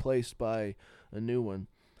was replaced by a new one.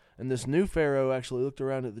 And this new Pharaoh actually looked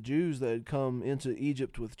around at the Jews that had come into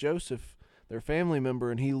Egypt with Joseph, their family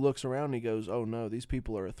member, and he looks around and he goes, oh no, these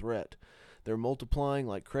people are a threat. They're multiplying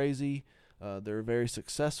like crazy. They're very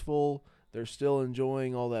successful. They're still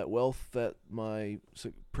enjoying all that wealth that my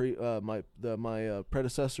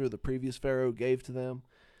predecessor, the previous Pharaoh, gave to them.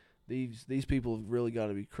 These people have really got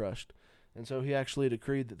to be crushed. And so he actually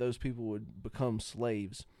decreed that those people would become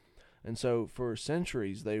slaves. And so for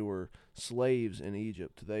centuries they were slaves in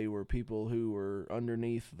Egypt. They were people who were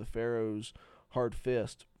underneath the Pharaoh's hard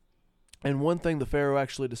fist. And one thing the Pharaoh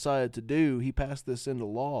actually decided to do, he passed this into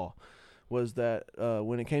law, was that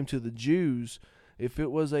when it came to the Jews, if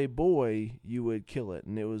it was a boy, you would kill it.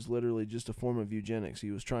 And it was literally just a form of eugenics.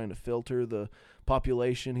 He was trying to filter the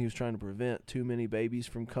population. He was trying to prevent too many babies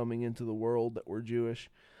from coming into the world that were Jewish.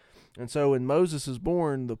 And so when Moses is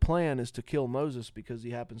born, the plan is to kill Moses because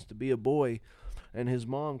he happens to be a boy. And his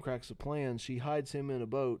mom cracks a plan. She hides him in a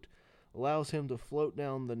boat, allows him to float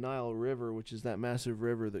down the Nile River, which is that massive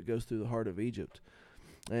river that goes through the heart of Egypt.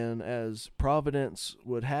 And as Providence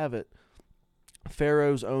would have it,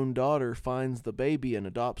 Pharaoh's own daughter finds the baby and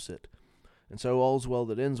adopts it. And so all's well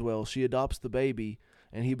that ends well. She adopts the baby,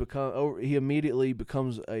 and he immediately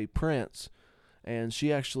becomes a prince. And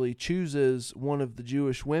she actually chooses one of the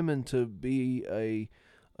Jewish women to be a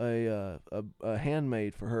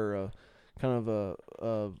handmaid for her, kind of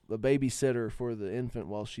a babysitter for the infant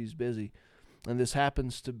while she's busy. And this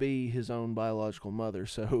happens to be his own biological mother.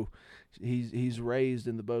 So he's raised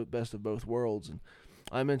in the best of both worlds. And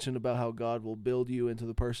I mentioned about how God will build you into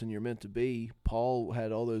the person you're meant to be. Paul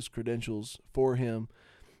had all those credentials for him,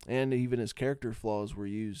 and even his character flaws were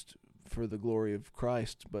used for the glory of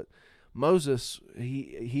Christ. But Moses,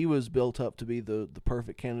 he was built up to be the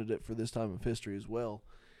perfect candidate for this time of history as well.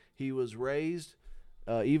 He was raised,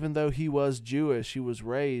 even though he was Jewish, he was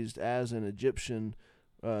raised as an Egyptian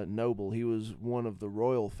noble. He was one of the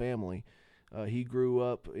royal family. He grew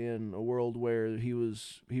up in a world where he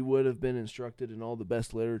would have been instructed in all the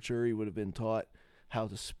best literature. He would have been taught how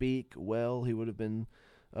to speak well. He would have been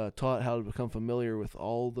taught how to become familiar with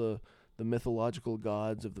all the mythological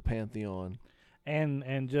gods of the pantheon.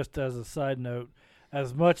 And just as a side note,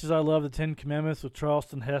 as much as I love the Ten Commandments with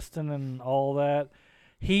Charleston Heston and all that,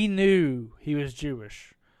 he knew he was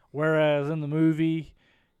Jewish. Whereas in the movie,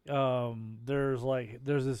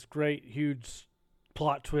 there's this great huge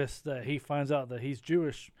plot twist that he finds out that he's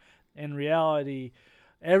Jewish. In reality,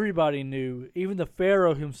 everybody knew, even the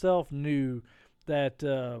Pharaoh himself knew that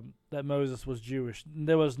that Moses was Jewish.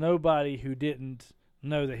 There was nobody who didn't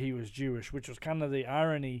know that he was Jewish, which was kind of the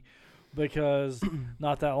irony, because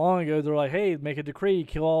not that long ago they're like, hey, make a decree,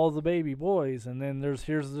 kill all the baby boys, and then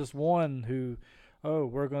here's this one who,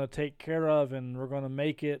 we're going to take care of, and we're going to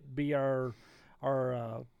make it be our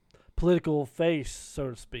political face,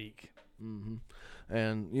 so to speak. Mm-hmm.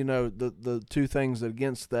 And the two things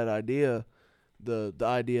against that idea, the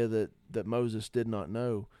idea that Moses did not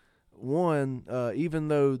know. One, even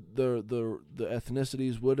though the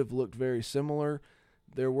ethnicities would have looked very similar,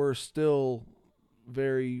 there were still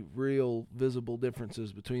very real, visible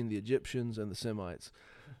differences between the Egyptians and the Semites.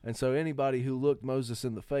 And so anybody who looked Moses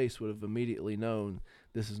in the face would have immediately known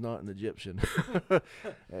this is not an Egyptian.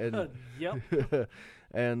 And Yep.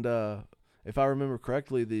 and if I remember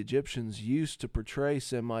correctly, the Egyptians used to portray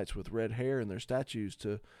Semites with red hair in their statues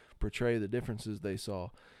to portray the differences they saw.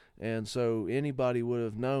 And so anybody would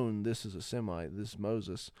have known this is a Semite, this is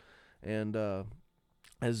Moses. And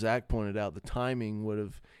as Zach pointed out, the timing would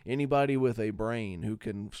have, anybody with a brain who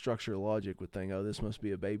can structure logic would think, this must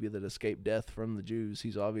be a baby that escaped death from the Jews.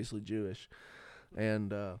 He's obviously Jewish.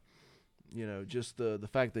 And, just the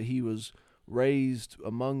fact that he was raised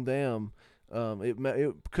among them,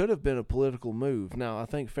 it could have been a political move. Now, I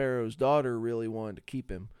think Pharaoh's daughter really wanted to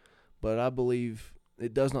keep him, but I believe,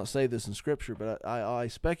 it does not say this in Scripture, but I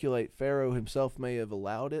speculate Pharaoh himself may have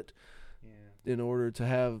allowed it in order to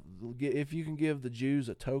have, if you can give the Jews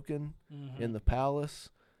a token in the palace,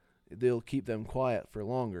 they'll keep them quiet for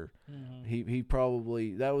longer. Mm-hmm. He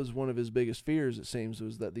probably, that was one of his biggest fears, it seems,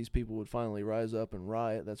 was that these people would finally rise up and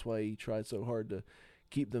riot. That's why he tried so hard to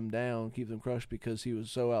keep them down, keep them crushed, because he was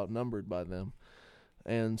so outnumbered by them.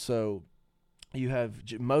 And so you have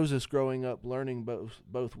Moses growing up learning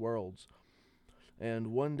both worlds. And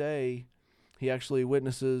one day he actually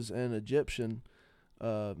witnesses an Egyptian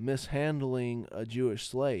mishandling a Jewish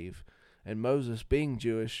slave. And Moses, being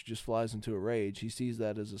Jewish, just flies into a rage. He sees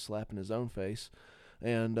that as a slap in his own face.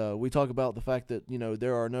 And we talk about the fact that,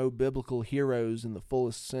 there are no biblical heroes in the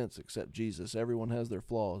fullest sense except Jesus. Everyone has their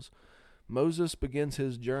flaws. Moses begins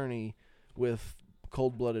his journey with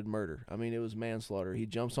cold-blooded murder. I mean, it was manslaughter. He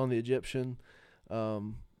jumps on the Egyptian.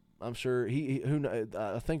 I'm sure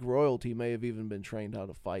I think royalty may have even been trained how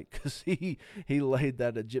to fight, because he laid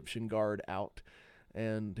that Egyptian guard out,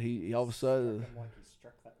 and he all of a sudden, like he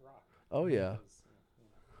struck that rock. oh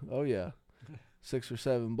yeah, 6 or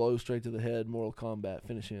 7 blows straight to the head, Mortal Kombat,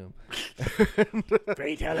 finish him.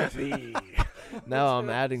 Fatality. Now I'm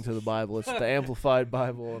adding to the Bible. It's the Amplified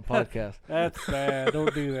Bible and podcast. That's bad.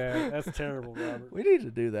 Don't do that. That's terrible, Robert. We need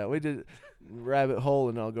to do that. We did rabbit hole,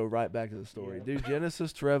 and I'll go right back to the story. Yeah. Do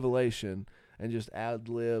Genesis to Revelation and just ad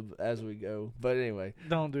lib as we go. But anyway.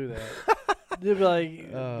 Don't do that. You'd be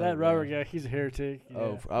like, that Robert man. guy, he's a heretic. Yeah.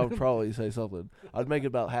 Oh, I would probably say something. I'd make it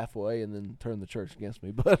about halfway and then turn the church against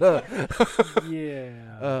me. But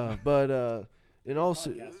yeah. in all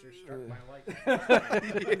Yeah.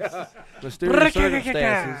 mysterious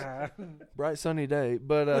circumstances, bright sunny day.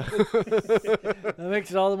 But That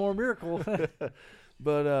makes it all the more miracle.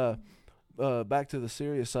 but back to the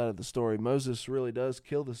serious side of the story. Moses really does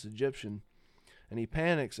kill this Egyptian, and he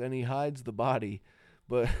panics and he hides the body,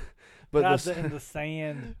 but Hides it in the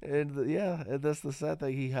sand. And that's the sad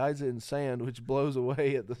thing. He hides it in sand, which blows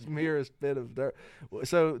away at the merest bit of dirt.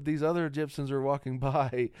 So these other Egyptians are walking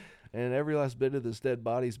by, and every last bit of this dead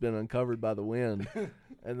body's been uncovered by the wind.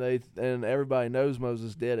 and everybody knows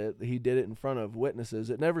Moses did it. He did it in front of witnesses.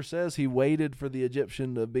 It never says he waited for the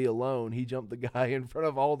Egyptian to be alone. He jumped the guy in front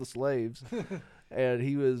of all the slaves. And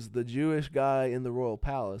he was the Jewish guy in the royal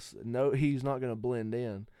palace. No, he's not going to blend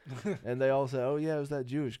in. And they all say, oh, yeah, it was that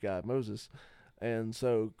Jewish guy, Moses. And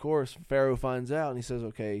so, of course, Pharaoh finds out, and he says,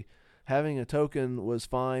 okay, having a token was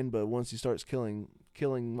fine, but once he starts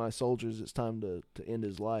killing my soldiers, it's time to end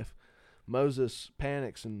his life. Moses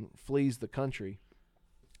panics and flees the country.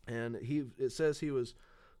 And it says he was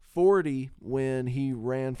 40 when he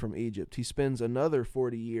ran from Egypt. He spends another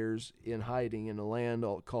 40 years in hiding in a land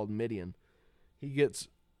called Midian. He gets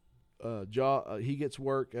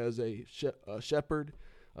work as a shepherd,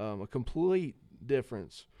 a complete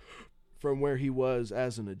difference from where he was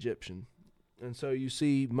as an Egyptian. And so you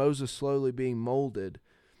see Moses slowly being molded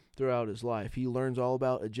throughout his life. He learns all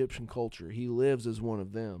about Egyptian culture. He lives as one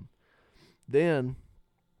of them. Then,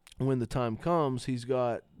 when the time comes, he's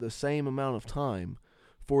got the same amount of time,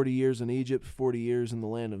 40 years in Egypt, 40 years in the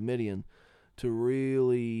land of Midian, to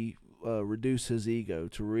really reduce his ego,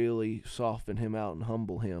 to really soften him out and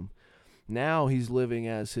humble him. Now he's living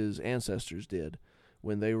as his ancestors did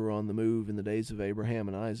when they were on the move in the days of Abraham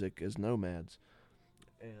and Isaac as nomads.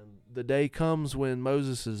 And the day comes when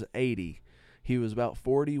Moses is 80. He was about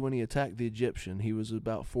 40 when he attacked the Egyptian. He was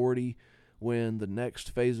about 40 when the next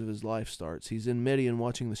phase of his life starts. He's in Midian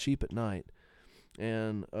watching the sheep at night,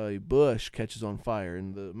 and a bush catches on fire.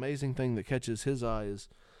 And the amazing thing that catches his eye is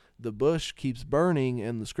the bush keeps burning,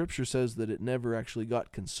 and the scripture says that it never actually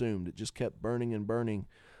got consumed. It just kept burning and burning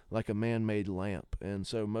like a man-made lamp. And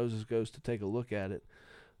so Moses goes to take a look at it,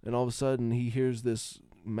 and all of a sudden he hears this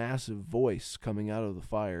massive voice coming out of the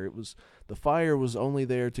fire. The fire was only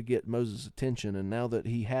there to get Moses' attention, and now that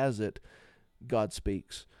he has it, God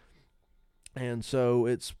speaks. And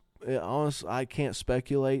so honestly, I can't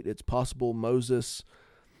speculate. It's possible Moses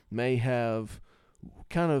may have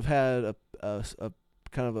kind of had a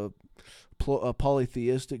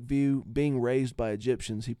polytheistic view. Being raised by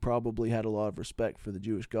Egyptians, he probably had a lot of respect for the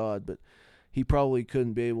Jewish God, but he probably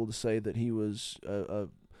couldn't be able to say that he was a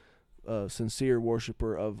sincere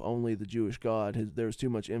worshiper of only the Jewish God. There was too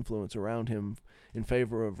much influence around him in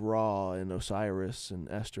favor of Ra and Osiris and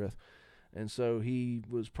Estreth. And so he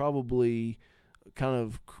was probably kind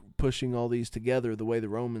of pushing all these together the way the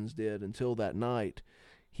Romans did until that night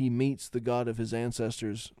he meets the God of his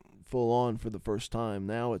ancestors full on for the first time.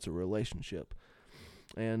 Now it's a relationship.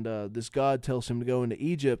 And this God tells him to go into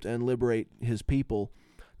Egypt and liberate his people.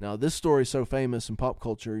 Now, this story is so famous in pop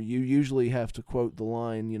culture, you usually have to quote the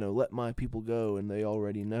line, let my people go, and they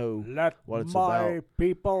already know what it's about. Let my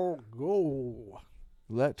people go.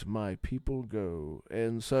 Let my people go.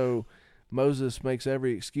 And so Moses makes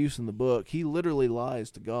every excuse in the book. He literally lies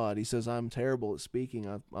to God. He says, I'm terrible at speaking.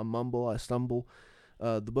 I mumble, I stumble.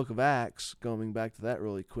 The book of Acts, going back to that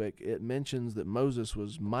really quick, it mentions that Moses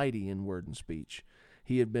was mighty in word and speech.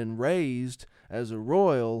 He had been raised as a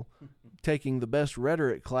royal, taking the best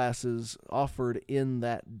rhetoric classes offered in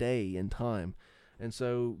that day and time. And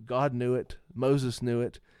so God knew it. Moses knew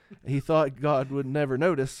it. He thought God would never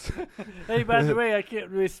notice. Hey, by the way, I can't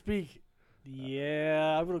really speak.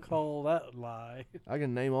 Yeah, I'm going to call that a lie. I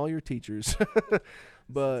can name all your teachers.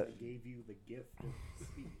 But I gave you the gift of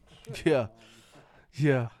speech. Yeah.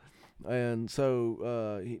 Yeah. And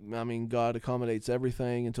so, God accommodates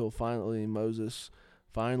everything until finally Moses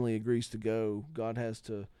finally agrees to go. God has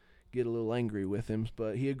to get a little angry with him,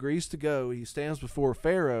 but he agrees to go. He stands before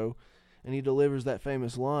Pharaoh, and he delivers that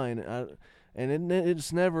famous line. And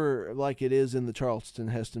it's never like it is in the Charlton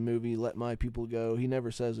Heston movie, Let My People Go. He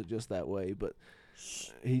never says it just that way, but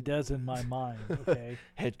He does in my mind. Okay.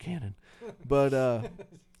 Head cannon. But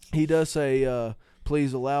he does say,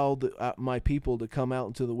 please allow my people to come out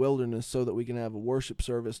into the wilderness so that we can have a worship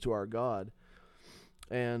service to our God.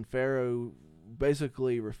 And Pharaoh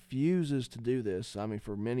basically refuses to do this. I mean,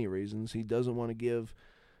 for many reasons. He doesn't want to give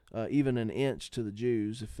even an inch to the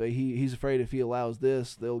Jews. He's afraid if he allows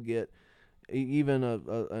this, they'll get even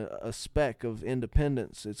a speck of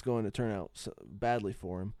independence. It's going to turn out badly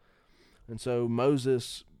for him. And so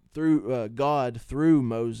God through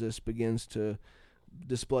Moses begins to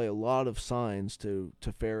display a lot of signs to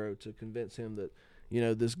Pharaoh to convince him that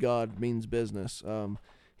this God means business.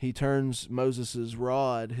 He turns Moses'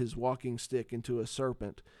 rod, his walking stick, into a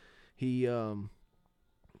serpent. He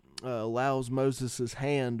allows Moses'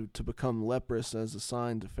 hand to become leprous as a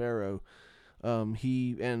sign to Pharaoh.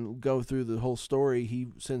 And go through the whole story. He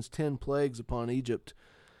sends 10 plagues upon Egypt,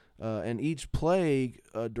 and each plague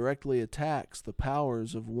directly attacks the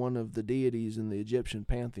powers of one of the deities in the Egyptian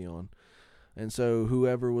pantheon. And so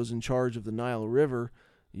whoever was in charge of the Nile River,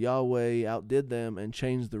 Yahweh outdid them and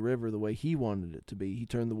changed the river the way he wanted it to be. He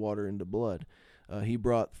turned the water into blood. He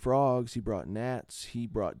brought frogs, he brought gnats, he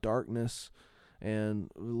brought darkness.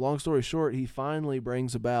 And long story short, he finally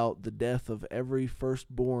brings about the death of every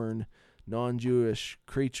firstborn non-Jewish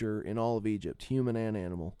creature in all of Egypt, human and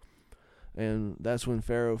animal. And that's when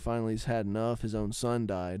Pharaoh finally's had enough. His own son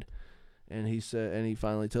died. And he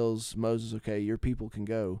finally tells Moses, okay, your people can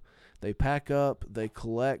go. They pack up, they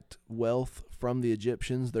collect wealth from the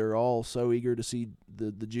Egyptians. They're all so eager to see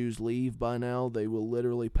the Jews leave by now. They will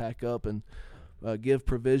literally pack up and give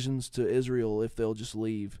provisions to Israel if they'll just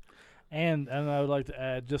leave. And I would like to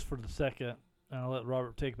add, just for the second, and I'll let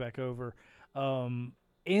Robert take back over,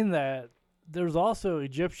 in that there's also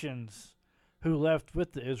Egyptians who left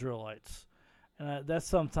with the Israelites. And that's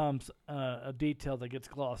sometimes a detail that gets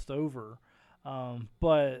glossed over.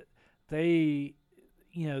 But they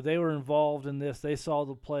were involved in this. They saw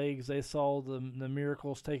the plagues. They saw the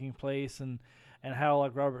miracles taking place, and how,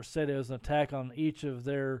 like Robert said, it was an attack on each of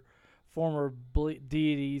their former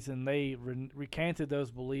deities, and they recanted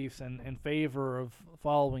those beliefs in favor of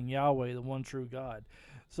following Yahweh, the one true God.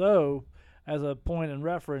 So, as a point in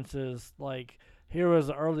reference, is like, here was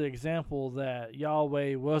an early example that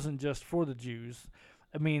Yahweh wasn't just for the Jews.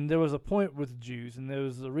 I mean, there was a point with the Jews, and there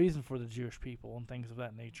was a reason for the Jewish people and things of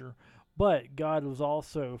that nature. But God was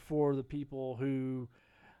also for the people who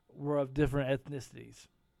were of different ethnicities.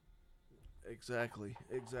 Exactly.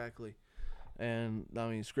 And, I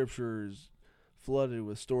mean, Scripture is flooded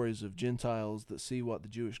with stories of Gentiles that see what the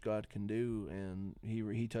Jewish God can do, and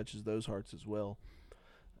he touches those hearts as well.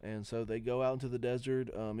 And so they go out into the desert.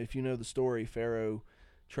 If you know the story, Pharaoh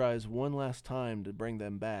tries one last time to bring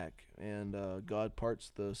them back, and God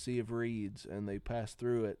parts the Sea of Reeds, and they pass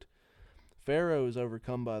through it. Pharaoh is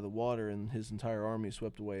overcome by the water, and his entire army is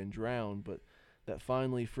swept away and drowned, but that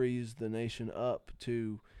finally frees the nation up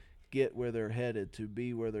to get where they're headed, to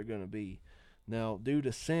be where they're going to be. Now, due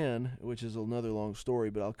to sin, which is another long story,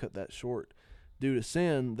 but I'll cut that short, due to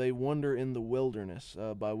sin, they wander in the wilderness.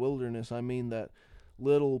 By wilderness, I mean that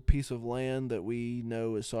little piece of land that we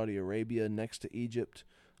know as Saudi Arabia next to Egypt.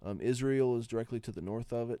 Israel is directly to the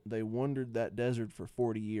north of it. They wandered that desert for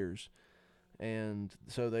 40 years. And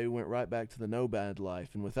so they went right back to the nomad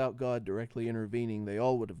life. And without God directly intervening, they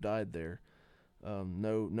all would have died there.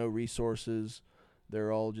 No resources.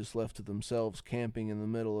 They're all just left to themselves, camping in the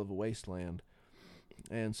middle of a wasteland.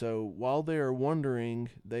 And so while they are wandering,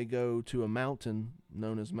 they go to a mountain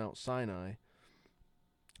known as Mount Sinai.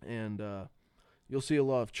 And you'll see a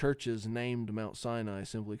lot of churches named Mount Sinai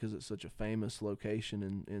simply because it's such a famous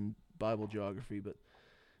location in Bible geography. But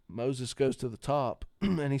Moses goes to the top,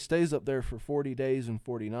 and he stays up there for 40 days and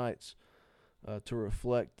 40 nights to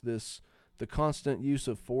reflect this. The constant use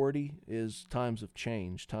of 40 is times of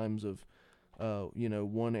change, times of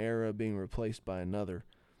one era being replaced by another.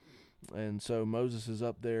 And so Moses is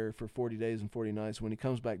up there for 40 days and 40 nights. When he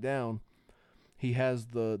comes back down, he has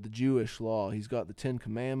the Jewish law. He's got the 10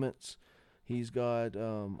 Commandments. He's got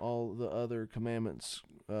all the other commandments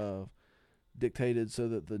dictated so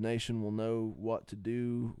that the nation will know what to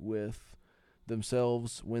do with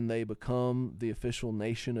themselves when they become the official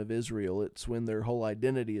nation of Israel. It's when their whole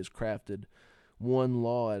identity is crafted, one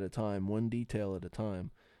law at a time, one detail at a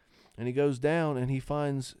time. And he goes down and he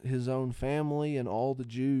finds his own family and all the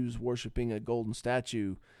Jews worshiping a golden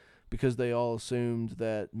statue because they all assumed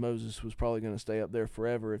that Moses was probably going to stay up there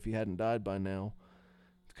forever if he hadn't died by now,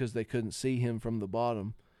 because they couldn't see him from the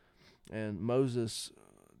bottom. And Moses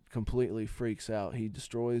completely freaks out. He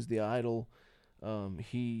destroys the idol.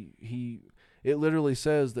 It literally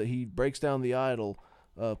says that he breaks down the idol,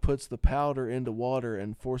 puts the powder into water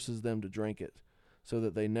and forces them to drink it, so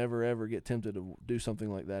that they never ever get tempted to do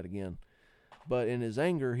something like that again. But in his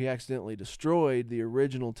anger, he accidentally destroyed the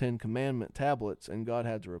original 10 Commandment tablets, and God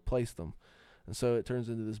had to replace them. And so it turns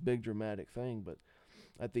into this big dramatic thing. But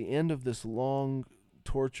at the end of this long,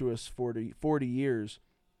 tortuous 40 years,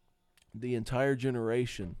 the entire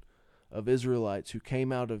generation of Israelites who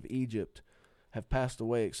came out of Egypt have passed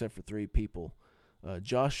away except for 3 people.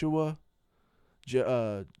 Joshua,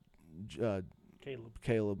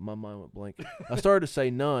 Caleb, my mind went blank. I started to say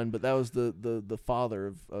Nun, but that was the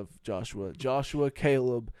father of Joshua. Joshua,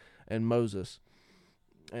 Caleb, and Moses.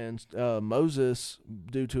 And Moses,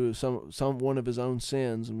 due to some one of his own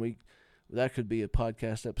sins, and that could be a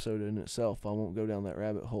podcast episode in itself. I won't go down that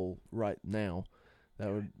rabbit hole right now.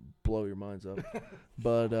 That would blow your minds up.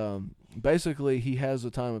 But basically, he has a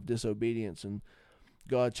time of disobedience, and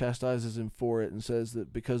God chastises him for it and says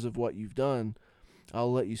that because of what you've done,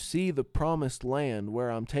 I'll let you see the promised land where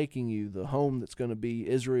I'm taking you, the home that's going to be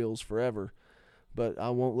Israel's forever, but I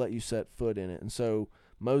won't let you set foot in it. And so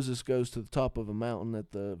Moses goes to the top of a mountain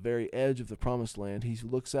at the very edge of the promised land. He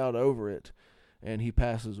looks out over it, and he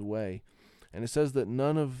passes away. And it says that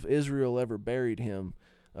none of Israel ever buried him.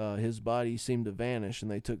 His body seemed to vanish, and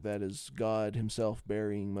they took that as God himself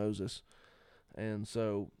burying Moses. And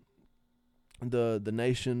so the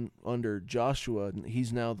nation under Joshua,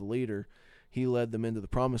 he's now the leader, he led them into the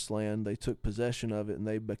promised land. They took possession of it, and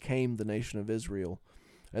they became the nation of Israel.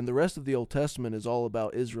 And the rest of the Old Testament is all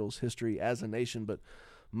about Israel's history as a nation, but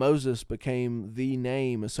Moses became the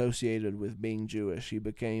name associated with being Jewish. He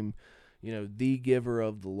became, the giver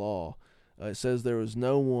of the law. It says there was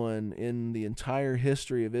no one in the entire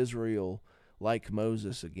history of Israel like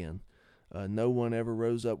Moses again. No one ever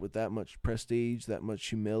rose up with that much prestige, that much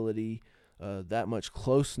humility, that much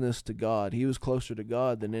closeness to God. He was closer to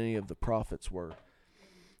God than any of the prophets were.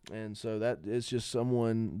 And so that is just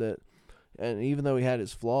someone that, and even though he had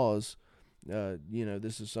his flaws,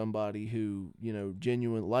 this is somebody who,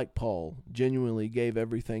 like Paul, genuinely gave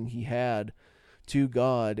everything he had to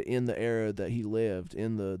God in the era that he lived,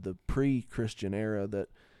 in the pre-Christian era that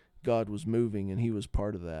God was moving, and he was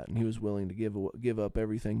part of that, and he was willing to give up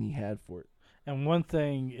everything he had for it. And one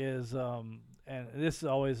thing is, and this is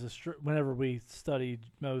always whenever we study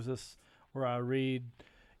Moses, or I read,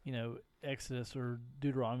 Exodus or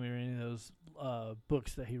Deuteronomy or any of those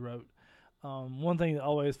books that he wrote. One thing that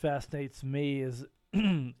always fascinates me is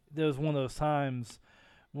there was one of those times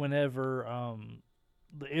whenever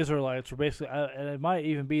the Israelites were basically, and it might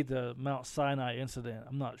even be the Mount Sinai incident,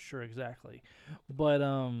 I'm not sure exactly, but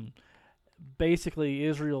basically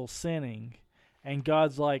Israel's sinning, and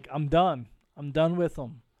God's like, I'm done with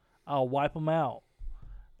them, I'll wipe them out.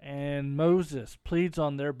 And Moses pleads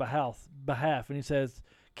on their behalf, and he says,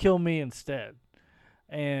 kill me instead.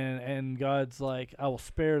 And God's like, I will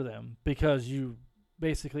spare them because you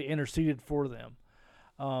basically interceded for them.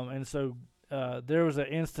 And so there was an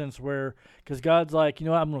instance where, because God's like,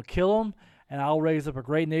 I'm going to kill them, and I'll raise up a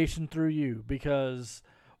great nation through you, because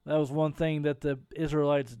that was one thing that the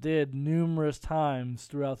Israelites did numerous times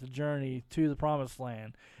throughout the journey to the Promised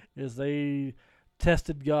Land, is they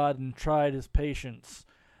tested God and tried his patience.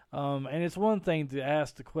 And it's one thing to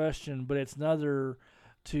ask the question, but it's another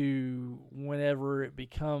to whenever it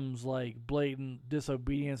becomes like blatant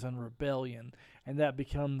disobedience and rebellion, and that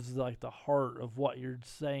becomes like the heart of what you're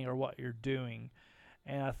saying or what you're doing.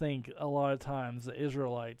 And I think a lot of times the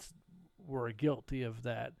Israelites were guilty of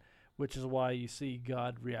that, which is why you see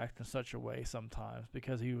God react in such a way sometimes,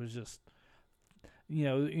 because he was just, we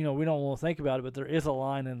don't want to think about it, but there is a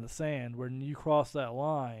line in the sand where you cross that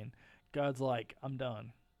line, God's like, I'm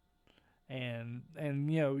done. And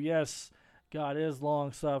yes, God is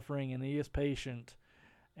long-suffering, and he is patient,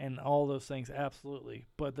 and all those things, absolutely.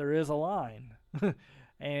 But there is a line,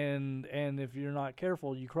 and if you're not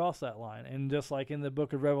careful, you cross that line. And just like in the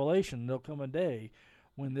book of Revelation, there'll come a day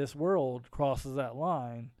when this world crosses that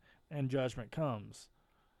line, and judgment comes.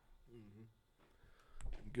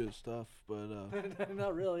 Good stuff, but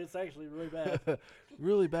not really. It's actually really bad.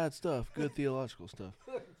 Really bad stuff. Good theological stuff,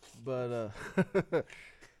 but.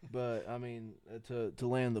 But I mean, to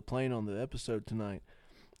land the plane on the episode tonight,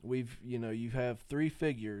 you have 3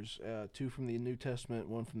 figures, 2 from the New Testament,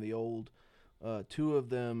 1 from the Old. 2 of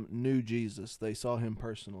them knew Jesus; they saw him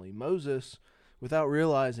personally. Moses, without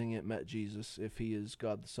realizing it, met Jesus, if he is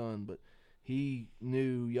God the Son, but he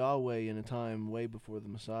knew Yahweh in a time way before the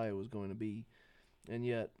Messiah was going to be, and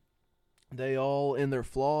yet they all, in their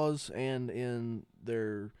flaws and in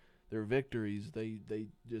their victories, they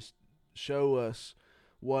just show us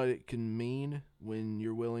what it can mean when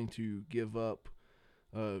you're willing to give up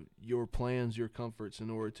your plans, your comforts, in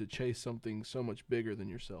order to chase something so much bigger than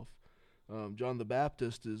yourself. John the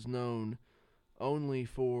Baptist is known only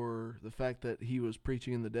for the fact that he was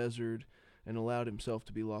preaching in the desert and allowed himself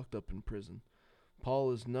to be locked up in prison.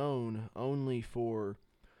 Paul is known only for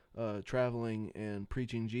traveling and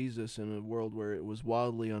preaching Jesus in a world where it was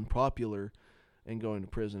wildly unpopular and going to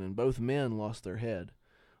prison. And both men lost their head.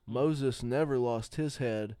 Moses never lost his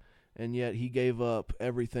head, and yet he gave up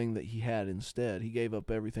everything that he had instead. He gave up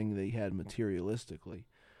everything that he had materialistically.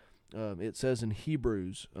 It says in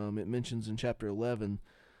Hebrews, it mentions in chapter 11,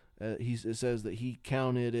 it says that he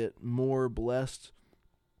counted it more blessed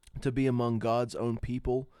to be among God's own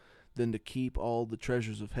people than to keep all the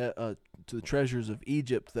treasures of the treasures of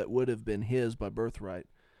Egypt that would have been his by birthright.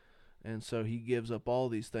 And so he gives up all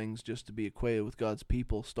these things just to be equated with God's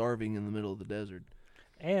people starving in the middle of the desert.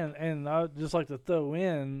 And I'd just like to throw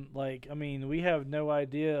in, like, I mean, we have no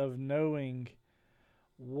idea of knowing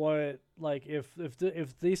what, like, if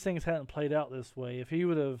these things hadn't played out this way, if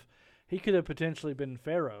he could have potentially been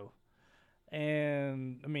Pharaoh.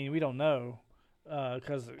 And, I mean, we don't know,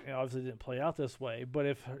 because obviously it didn't play out this way. But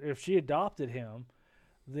if she adopted him,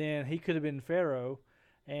 then he could have been Pharaoh,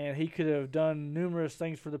 and he could have done numerous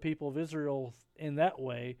things for the people of Israel in that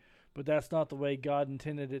way. But that's not the way God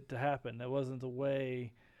intended it to happen. That wasn't the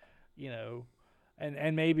way,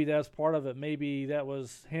 and maybe that's part of it. Maybe that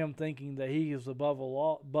was him thinking that he is above the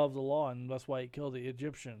law, and that's why he killed the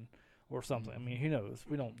Egyptian or something. I mean, who knows?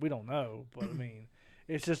 We don't know. But I mean,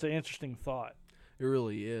 it's just an interesting thought. It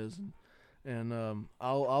really is, and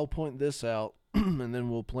I'll point this out, and then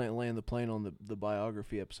we'll land the plane on the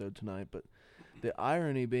biography episode tonight. But the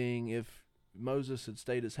irony being, if Moses had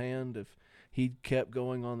stayed his hand, if he'd kept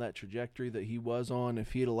going on that trajectory that he was on,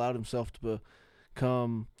 if he'd allowed himself to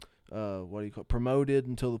become promoted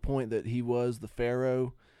until the point that he was the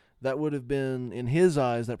Pharaoh, that would have been, in his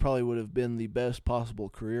eyes, that probably would have been the best possible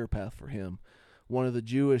career path for him. One of the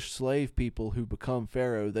Jewish slave people who become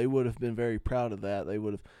Pharaoh, they would have been very proud of that. They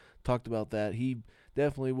would have talked about that. He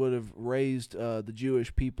definitely would have raised the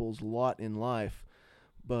Jewish people's lot in life,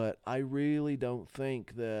 but I really don't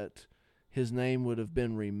think that his name would have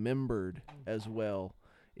been remembered as well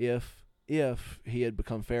if he had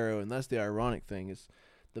become Pharaoh. And that's the ironic thing, is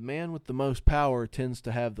the man with the most power tends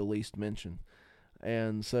to have the least mention.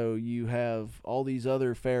 And so you have all these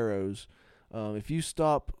other pharaohs. If you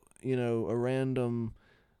stop, a random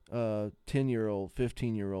 10-year-old,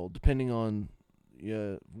 15-year-old, depending on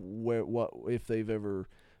if they've ever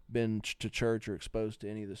been to church or exposed to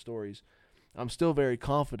any of the stories, I'm still very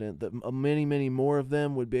confident that many, many more of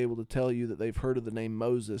them would be able to tell you that they've heard of the name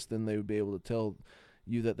Moses than they would be able to tell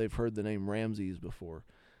you that they've heard the name Ramses before.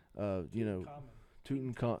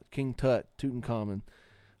 King Tut, Tutankhamun.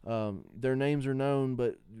 Their names are known,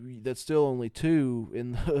 but that's still only two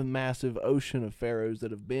in the massive ocean of pharaohs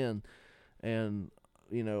that have been. And,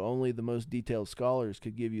 only the most detailed scholars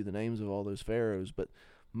could give you the names of all those pharaohs. But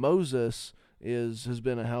Moses has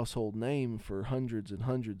been a household name for hundreds and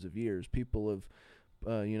hundreds of years. People have,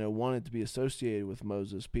 wanted to be associated with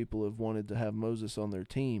Moses. People have wanted to have Moses on their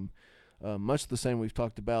team. Much the same we've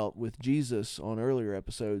talked about with Jesus on earlier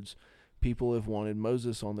episodes. People have wanted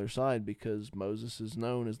Moses on their side because Moses is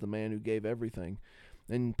known as the man who gave everything.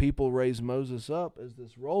 And people raise Moses up as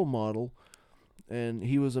this role model, and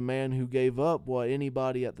he was a man who gave up what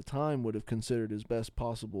anybody at the time would have considered his best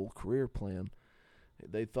possible career plan.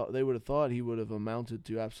 They would have thought he would have amounted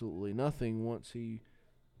to absolutely nothing once he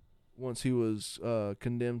was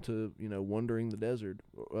condemned to wandering the desert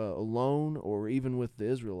alone, or even with the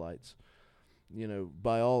Israelites.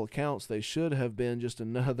 By all accounts, they should have been just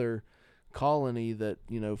another colony that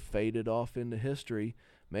faded off into history.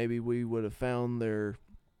 Maybe we would have found their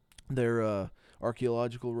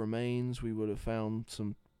archaeological remains. We would have found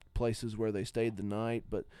some places where they stayed the night,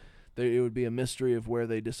 but it would be a mystery of where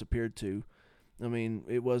they disappeared to. I mean,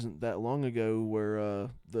 it wasn't that long ago where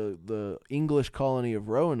the English colony of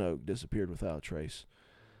Roanoke disappeared without a trace.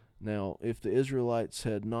 Now, if the Israelites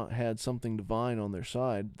had not had something divine on their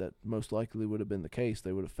side, that most likely would have been the case.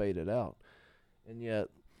 They would have faded out. And yet,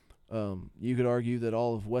 you could argue that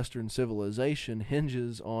all of Western civilization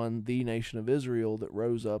hinges on the nation of Israel that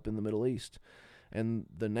rose up in the Middle East. And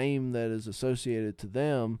the name that is associated to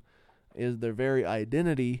them is their very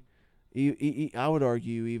identity. I would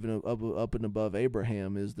argue even up and above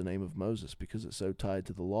Abraham is the name of Moses, because it's so tied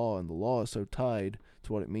to the law, and the law is so tied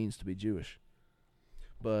to what it means to be Jewish.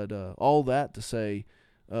 But all that to say,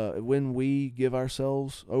 when we give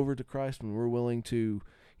ourselves over to Christ, when we're willing to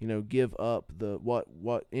give up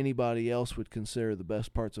what anybody else would consider the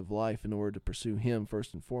best parts of life in order to pursue Him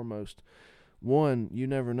first and foremost, one, you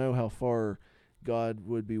never know how far God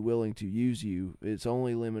would be willing to use you. It's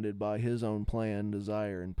only limited by his own plan,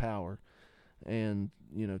 desire, and power. And,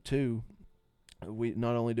 two, we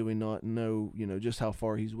not only do we not know, just how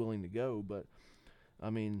far he's willing to go, but,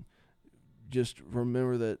 just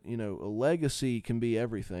remember that, a legacy can be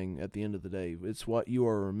everything at the end of the day. It's what you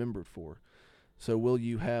are remembered for. So will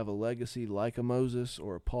you have a legacy like a Moses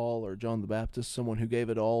or a Paul or John the Baptist, someone who gave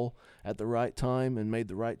it all at the right time and made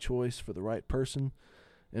the right choice for the right person,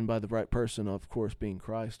 and by the right person, of course, being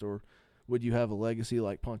Christ? Or would you have a legacy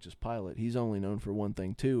like Pontius Pilate? He's only known for one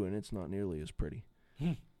thing, too, and it's not nearly as pretty.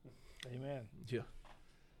 Amen. Yeah.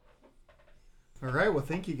 All right. Well,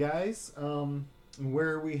 thank you, guys. Where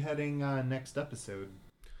are we heading next episode?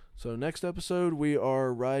 So next episode, we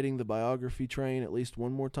are riding the biography train at least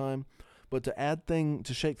one more time. But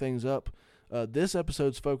to shake things up, this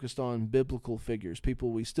episode's focused on biblical figures,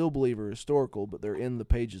 people we still believe are historical, but they're in the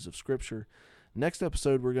pages of Scripture. Next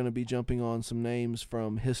episode, we're going to be jumping on some names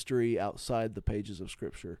from history outside the pages of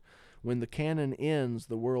Scripture. When the canon ends,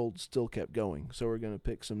 the world still kept going. So we're going to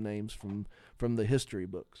pick some names from the history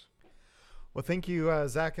books. Well, thank you,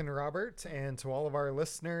 Zach and Robert, and to all of our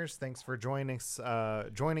listeners, thanks for joining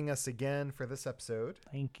us again for this episode.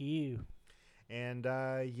 Thank you. And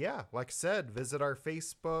like I said, visit our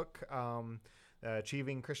Facebook,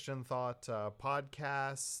 Achieving Christian Thought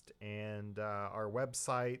podcast, and our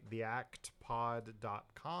website,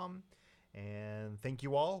 theactpod.com. And thank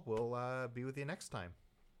you all. We'll be with you next time.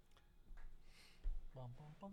 Bum, bum.